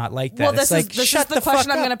I'm just not like that. Well, It's this like, is shut the the question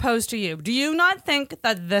fuck I'm up. going to pose to you. Do you not think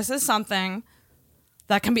that this is something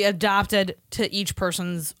that can be adapted to each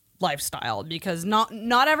person's lifestyle because not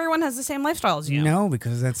everyone has the same lifestyle as you. No,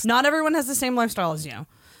 because that's Not everyone has the same lifestyle as you.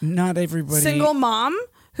 not everybody. Single mom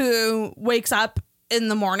who wakes up in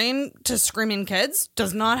the morning to screaming kids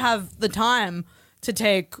does not have the time to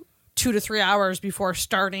take 2 to 3 hours before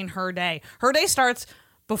starting her day. Her day starts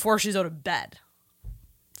before she's out of bed.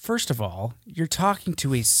 First of all, you're talking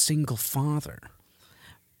to a single father.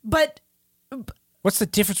 But What's the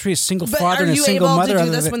difference between a single But father are and a you single able mother? to do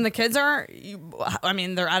other this than- when the kids are? I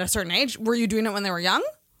mean, they're at a certain age. Were you doing it when they were young?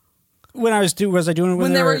 When I was I doing it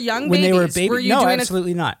When they were young when they were babies? baby? Were you No, doing it-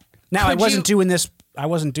 absolutely not. Now I Could wasn't you- doing this. I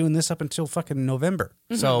wasn't doing this up until fucking November.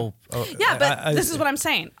 So Yeah, but this is what I'm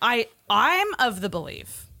saying. I'm of the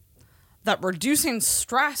belief that reducing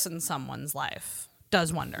stress in someone's life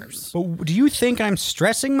does wonders. But do you think I'm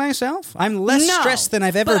stressing myself? I'm less No, stressed than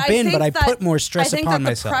I've ever I been, think but I that- put more stress I think upon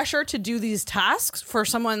that myself. The pressure to do these tasks for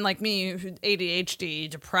someone like me, who ADHD,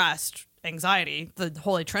 depressed, anxiety, the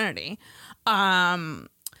Holy Trinity,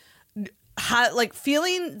 like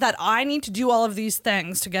feeling that I need to do all of these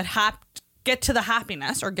things to get to the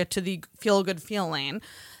happiness or get to the feel good feeling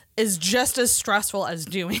is just as stressful as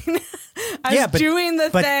doing doing the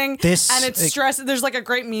but thing. this- and it's stress. There's like a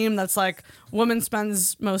great meme that's like, woman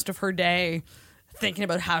spends most of her day thinking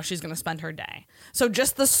about how she's going to spend her day. So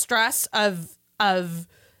just the stress of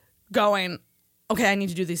going, okay, I need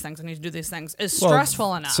to do these things. I need to do these things is Well,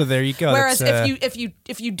 stressful enough. so there you go. Whereas That's,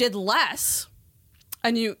 if you did less,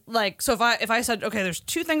 and you like, so if I said, okay, there's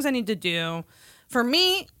 2 things I need to do. For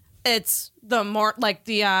me, it's the more like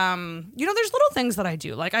the there's little things that I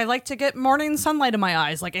do. Like I like to get morning sunlight in my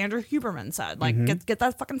eyes, like Andrew Huberman said. Like get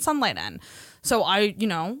that fucking sunlight in. So I take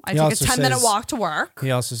a also 10-minute says- walk to work. He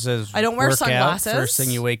also says I don't wear work out sunglasses. first thing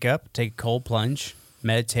you wake up, take a cold plunge,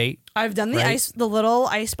 meditate. I've done the Right. the little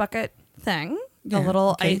ice bucket thing,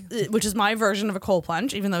 okay. which is my version of a cold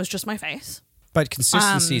plunge, even though it's just my face. But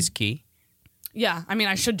consistency is key. Yeah, I mean,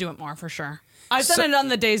 I should do it more for sure. I've done it on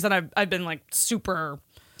the days that I've been like super.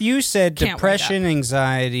 You said Can't wake depression,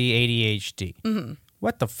 anxiety, ADHD. Mm-hmm.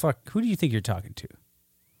 What the fuck? Who do you think you're talking to?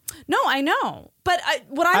 No, I know, but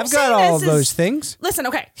what I'm I've saying got all is, of those things. Listen,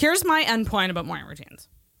 okay, here's my end point about morning routines.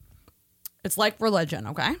 It's like religion,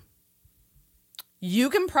 okay? You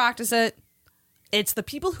can practice it. It's the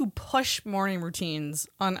people who push morning routines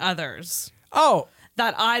on others Oh,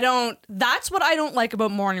 that's what I don't like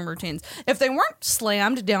about morning routines. If they weren't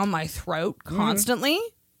slammed down my throat constantly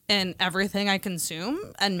in everything I consume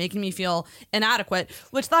and making me feel inadequate,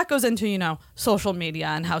 which that goes into, social media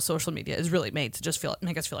and how social media is really made to just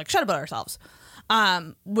make us feel like shit about ourselves.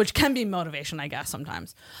 Which can be motivation, I guess,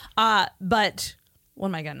 sometimes. But what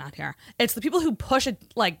am I getting at here? It's the people who push it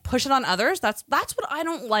on others. That's what I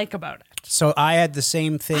don't like about it. so I had the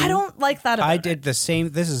same thing. I don't like that about I it. did the same.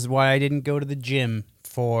 This is why I didn't go to the gym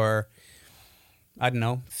for, I don't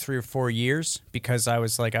know, 3 or 4 years, because I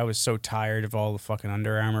was so tired of all the fucking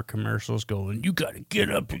Under Armour commercials going, you gotta get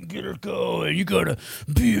up and get her going, you gotta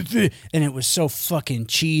be a fit. And it was so fucking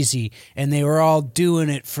cheesy, and they were all doing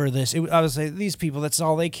it for this. I was like, these people, that's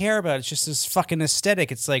all they care about. It's just this fucking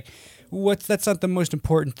aesthetic. It's like, that's not the most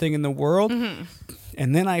important thing in the world. Mm-hmm.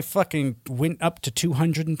 And then I fucking went up to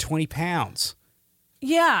 220 pounds.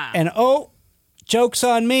 Yeah. And joke's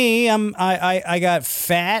on me. I got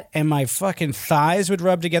fat and my fucking thighs would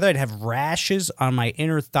rub together. I'd have rashes on my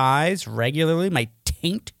inner thighs regularly. My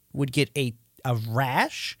taint would get a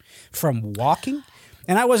rash from walking.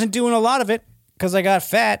 And I wasn't doing a lot of it because I got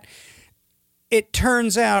fat. It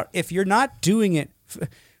turns out if you're not doing it,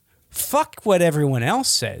 fuck what everyone else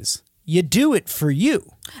says. You do it for you.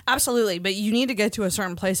 Absolutely, but you need to get to a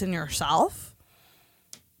certain place in yourself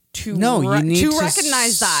to You need to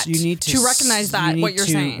recognize that. You need to recognize that you what need you're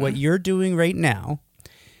to- saying. What you're doing right now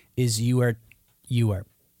is you are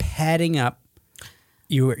padding up.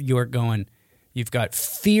 You are going. You've got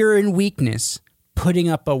fear and weakness, putting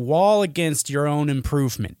up a wall against your own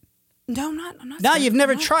improvement. No, I'm not. Now scared. you've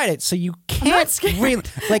never I'm not- tried it, so you not can't scared. really.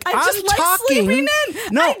 Like I I'm just like talking. sleeping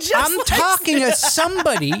in. No, I just I'm like talking as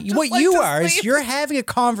somebody. What like you to are is sleep. you're having a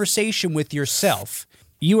conversation with yourself.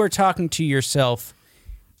 You are talking to yourself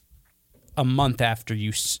a month after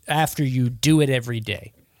you do it every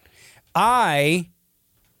day.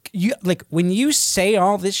 When you say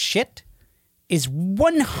all this shit is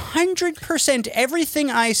 100% everything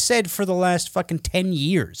I said for the last fucking 10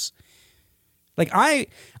 years. Like I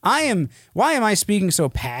am, why am I speaking so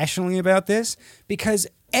passionately about this? Because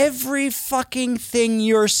every fucking thing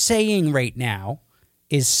you're saying right now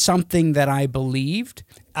is something that I believed.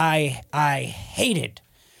 I hated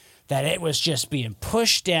that it was just being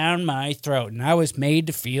pushed down my throat and I was made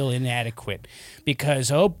to feel inadequate because,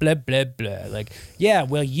 oh, blah, blah, blah. Like, yeah,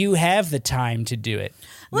 well, you have the time to do it.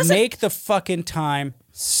 Listen, Make the fucking time.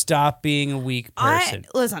 Stop being a weak person.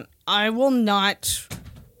 I will not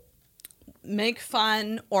make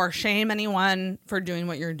fun or shame anyone for doing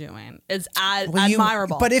what you're doing. It's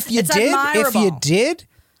admirable. But if you did,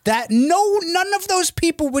 none of those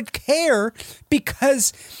people would care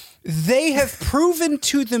because they have proven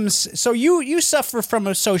to them. So you suffer from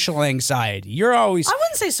a social anxiety. You're always. I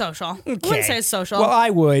wouldn't say social. I wouldn't say it's social. Well,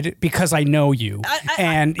 I would because I know you.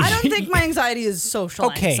 I don't think my anxiety is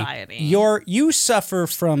social anxiety. You suffer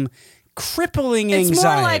from crippling anxiety. It's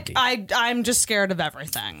more like I'm just scared of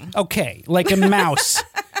everything. Okay, like a mouse.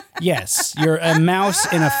 Yes, you're a mouse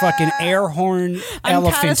in a fucking air horn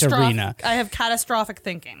elephant arena. I have catastrophic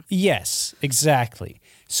thinking. Yes, exactly.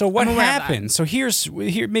 So what happens? So here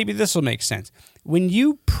maybe this will make sense. When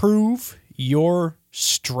you prove your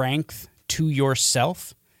strength to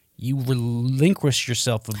yourself, you relinquish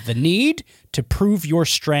yourself of the need to prove your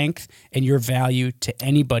strength and your value to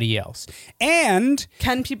anybody else. And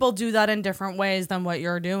can people do that in different ways than what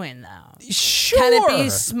you're doing, though? Sure. Can it be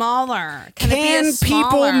smaller? Can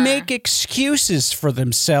people make excuses for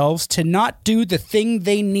themselves to not do the thing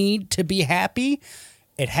they need to be happy?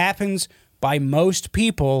 It happens by most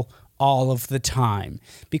people all of the time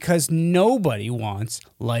because nobody wants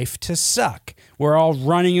life to suck. We're all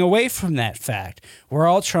running away from that fact. We're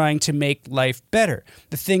all trying to make life better.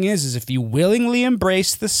 The thing is if you willingly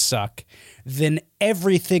embrace the suck, then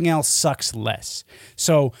everything else sucks less.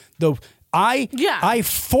 So I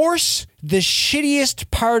force the shittiest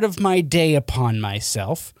part of my day upon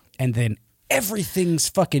myself, and then everything's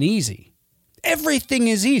fucking easy. Everything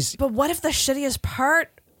is easy. But what if the shittiest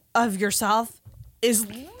part of yourself is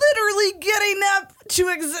literally getting up to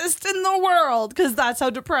exist in the world because that's how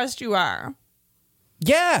depressed you are?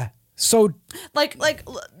 Yeah. So like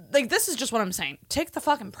this is just what I'm saying. Take the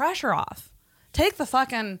fucking pressure off. Take the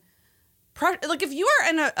fucking pressure. Like if you are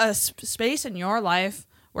in a space in your life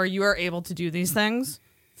where you are able to do these things,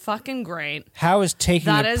 fucking great. How is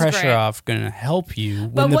taking the pressure off going to help you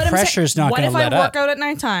when the pressure's not going to let up? What if I work out at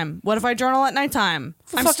nighttime? What if I journal at nighttime?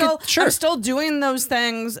 I'm still doing those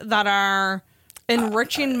things that are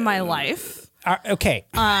enriching my life. Okay.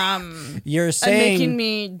 You're saying and making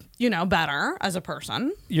me, better as a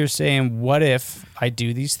person. You're saying, what if I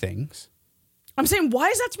do these things? I'm saying, why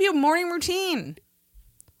does that have to be a morning routine?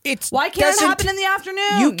 Why can't it happen in the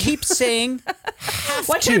afternoon? You keep saying have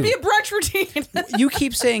Why to. can't it be a brunch routine? You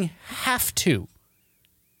keep saying have to.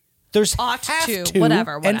 There's ought have to.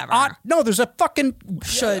 Whatever. No, there's a fucking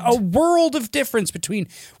a world of difference between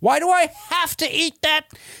why do I have to eat that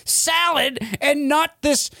salad and not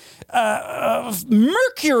this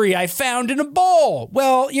mercury I found in a bowl?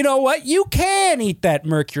 Well, you know what? You can eat that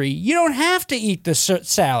mercury. You don't have to eat the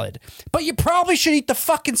salad. But you probably should eat the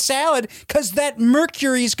fucking salad because that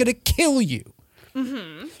mercury is going to kill you.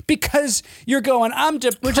 Mm-hmm. Because you're going, I'm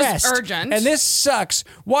depressed. Which is urgent. And this sucks.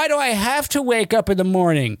 Why do I have to wake up in the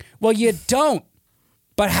morning? Well, you don't.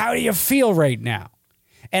 But how do you feel right now?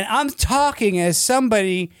 And I'm talking as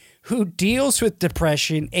somebody who deals with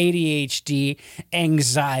depression, ADHD,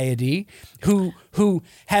 anxiety, who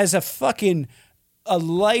has a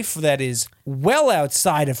life that is well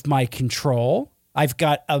outside of my control. I've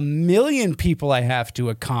got a million people I have to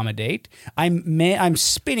accommodate. I'm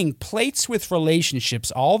spinning plates with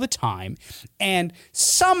relationships all the time. And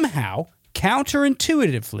somehow,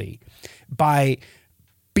 counterintuitively, by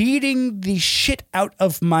beating the shit out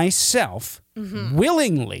of myself,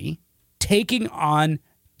 willingly taking on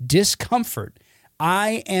discomfort,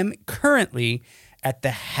 I am currently at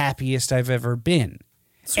the happiest I've ever been.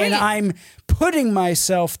 Sweet. And I'm putting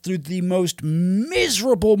myself through the most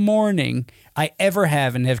miserable morning I ever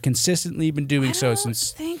have and have consistently been doing so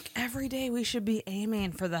since. I think every day we should be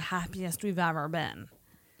aiming for the happiest we've ever been.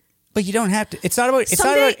 But you don't have to. It's not about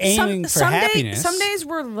aiming for happiness. Some days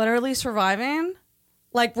we're literally surviving.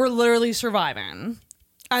 Like we're literally surviving.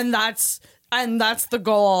 And that's the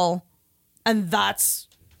goal. And that's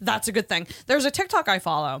a good thing. There's a TikTok I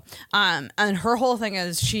follow, and her whole thing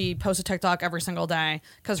is she posts a TikTok every single day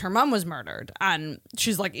because her mom was murdered. And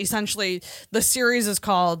she's like, essentially, the series is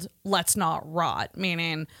called Let's Not Rot,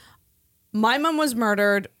 meaning my mom was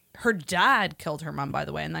murdered. Her dad killed her mom, by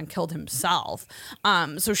the way, and then killed himself.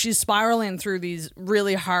 So she's spiraling through these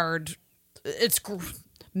really hard,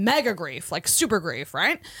 mega grief, like super grief,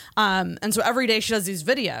 right? And so every day she does these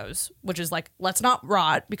videos, which is like, let's not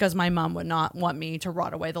rot because my mom would not want me to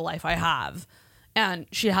rot away the life I have. And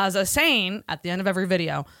she has a saying at the end of every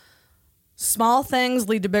video, small things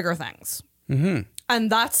lead to bigger things. Mm-hmm. And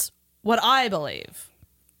that's what I believe.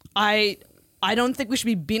 I don't think we should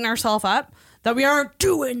be beating ourselves up that we aren't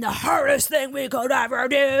doing the hardest thing we could ever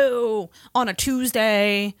do on a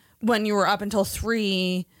Tuesday when you were up until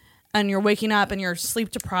 3 and you're waking up and you're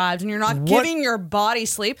sleep deprived and you're not giving your body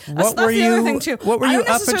sleep. That's the other thing too. What were you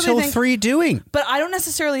up until 3 doing? But I don't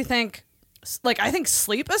necessarily think, like, I think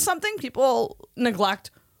sleep is something people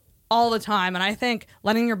neglect all the time. And I think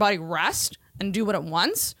letting your body rest and do what it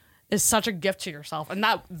wants is such a gift to yourself. And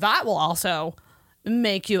that will also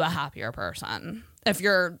make you a happier person if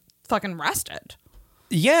you're fucking rested.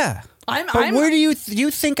 Yeah. But where do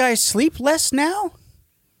you think I sleep less now?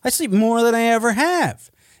 I sleep more than I ever have.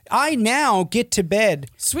 I now get to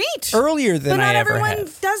bed sweet earlier than I ever have. But not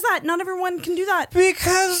everyone does that. Not everyone can do that.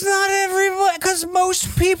 Because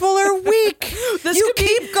most people are weak. You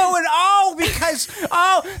keep going,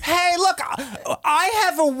 hey, look, I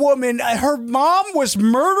have a woman, her mom was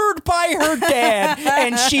murdered by her dad,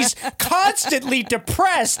 and she's constantly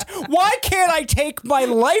depressed. Why can't I take my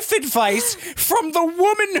life advice from the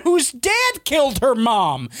woman whose dad killed her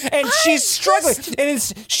mom? And she's struggling,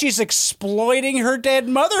 and she's exploiting her dead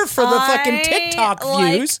mother for the fucking TikTok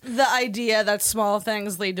views. The idea that small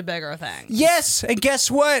things lead to bigger things. Yes, and guess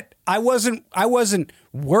what? I wasn't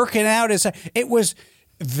working out it was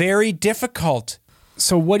very difficult.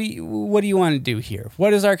 So what do you want to do here?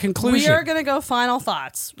 What is our conclusion? We are going to go final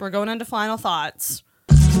thoughts. We're going into final thoughts.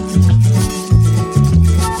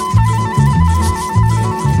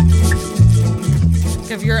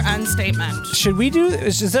 Give your end statement. Should we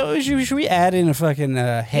do? Should we add in a fucking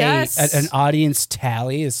yes. an audience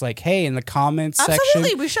tally? It's like, hey, in the comments Absolutely,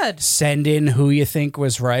 section, we should send in who you think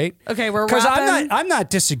was right. Okay, we're because wrapping. I'm not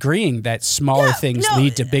disagreeing that smaller things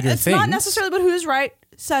lead to bigger things. It's not necessarily about who's right.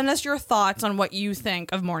 Send us your thoughts on what you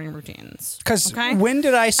think of morning routines. Because when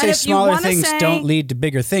did I say smaller things don't lead to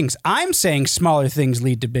bigger things? I'm saying smaller things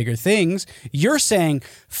lead to bigger things. You're saying,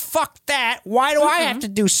 fuck that. Why do I have to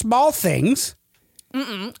do small things?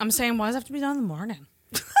 I'm saying, why does it have to be done in the morning?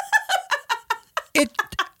 It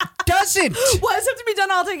doesn't. Why does it have to be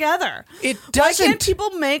done all together? It doesn't. Why can't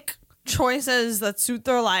people make choices that suit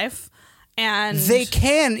their life? And they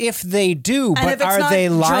can if they do, but are they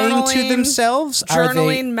lying to themselves?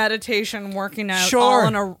 Journaling, meditation, working out, all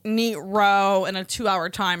in a neat row in a 2-hour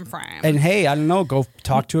time frame. And hey, I don't know, go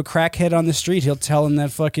talk to a crackhead on the street. He'll tell him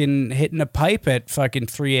that fucking hitting a pipe at fucking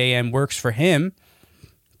 3 a.m. works for him.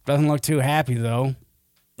 Doesn't look too happy though.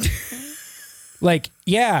 Like,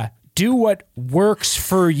 yeah, do what works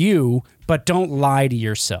for you, but don't lie to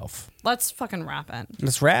yourself. Let's fucking wrap it.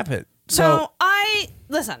 Let's wrap it.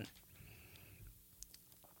 Listen.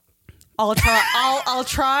 I'll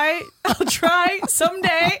try someday.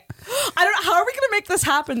 I don't know. How are we going to make this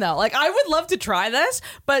happen though? Like, I would love to try this,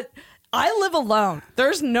 but I live alone.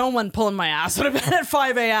 There's no one pulling my ass out of bed at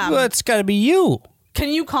 5 a.m. Well, it's got to be you. Can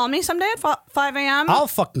you call me someday at 5 a.m.? I'll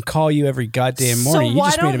fucking call you every goddamn morning. So you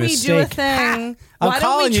just made a mistake. Why don't we do a thing? I'm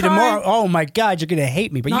calling you tomorrow. Oh my God, you're gonna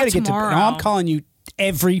hate me, but you gotta get to. No, I'm calling you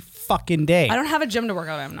every fucking day. I don't have a gym to work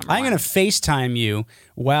out. I'm gonna FaceTime you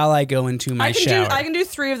while I go into my shower. I can do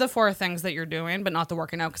 3 of the 4 things that you're doing, but not the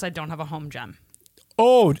working out because I don't have a home gym.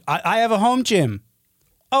 Oh, I have a home gym.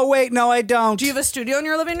 Oh wait, no, I don't. Do you have a studio in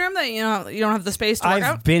your living room that you don't have the space to work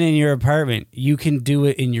out? I've been in your apartment. You can do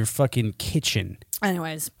it in your fucking kitchen.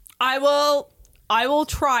 Anyways, I will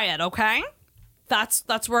try it. Okay,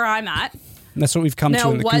 that's where I'm at. That's what we've come to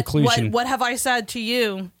in the conclusion. What have I said to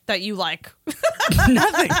you that you like?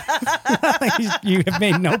 Nothing. You have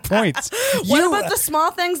made no points. What about the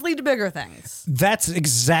small things lead to bigger things? That's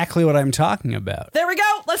exactly what I'm talking about. There we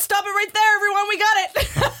go. Let's stop it right there, everyone. We got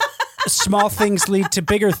it. Small things lead to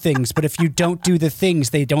bigger things, but if you don't do the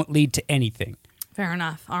things, they don't lead to anything. Fair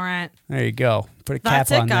enough. All right. There you go. Put a cap on that.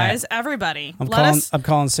 That's it, guys. That. Everybody. I'm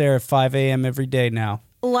calling Sarah at 5 a.m. every day now.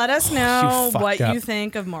 Let us know what you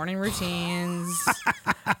think of morning routines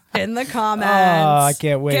in the comments. Oh, I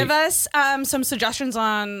can't wait. Give us some suggestions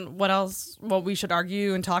on what we should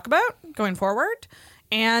argue and talk about going forward.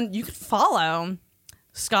 And you can follow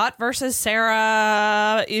Scott versus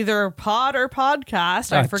Sarah, either pod or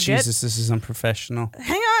podcast. I forget. Jesus, this is unprofessional.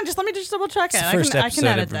 Hang on, let me double check it. I can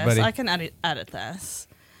edit this. I can edit this.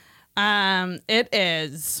 It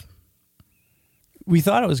is. We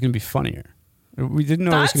thought it was going to be funnier. We didn't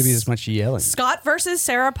know it was going to be this much yelling. Scott versus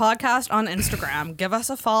Sarah podcast on Instagram. Give us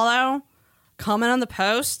a follow. Comment on the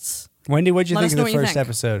posts. Wendy, what'd you think of the first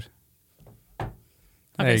episode? Okay,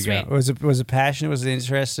 there you go. Was it passionate? Was it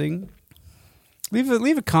interesting?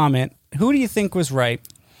 Leave a comment. Who do you think was right?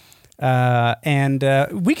 And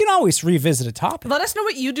we can always revisit a topic. Let us know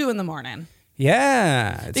what you do in the morning.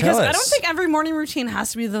 Yeah, because I don't think every morning routine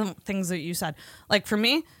has to be the things that you said. Like for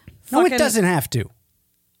me, No, fucking- it doesn't have to.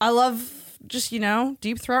 I love just,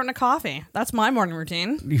 deep throat and a coffee. That's my morning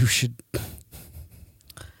routine. You should.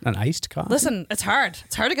 An iced coffee? Listen, it's hard.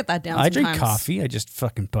 It's hard to get that down I sometimes. drink coffee. I just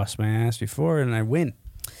fucking bust my ass before and I win.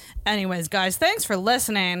 Anyways, guys, thanks for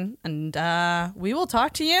listening. And we will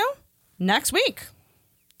talk to you next week.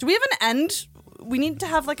 Do we have an end? We need to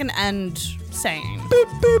have like an end saying.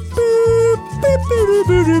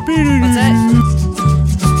 That's it.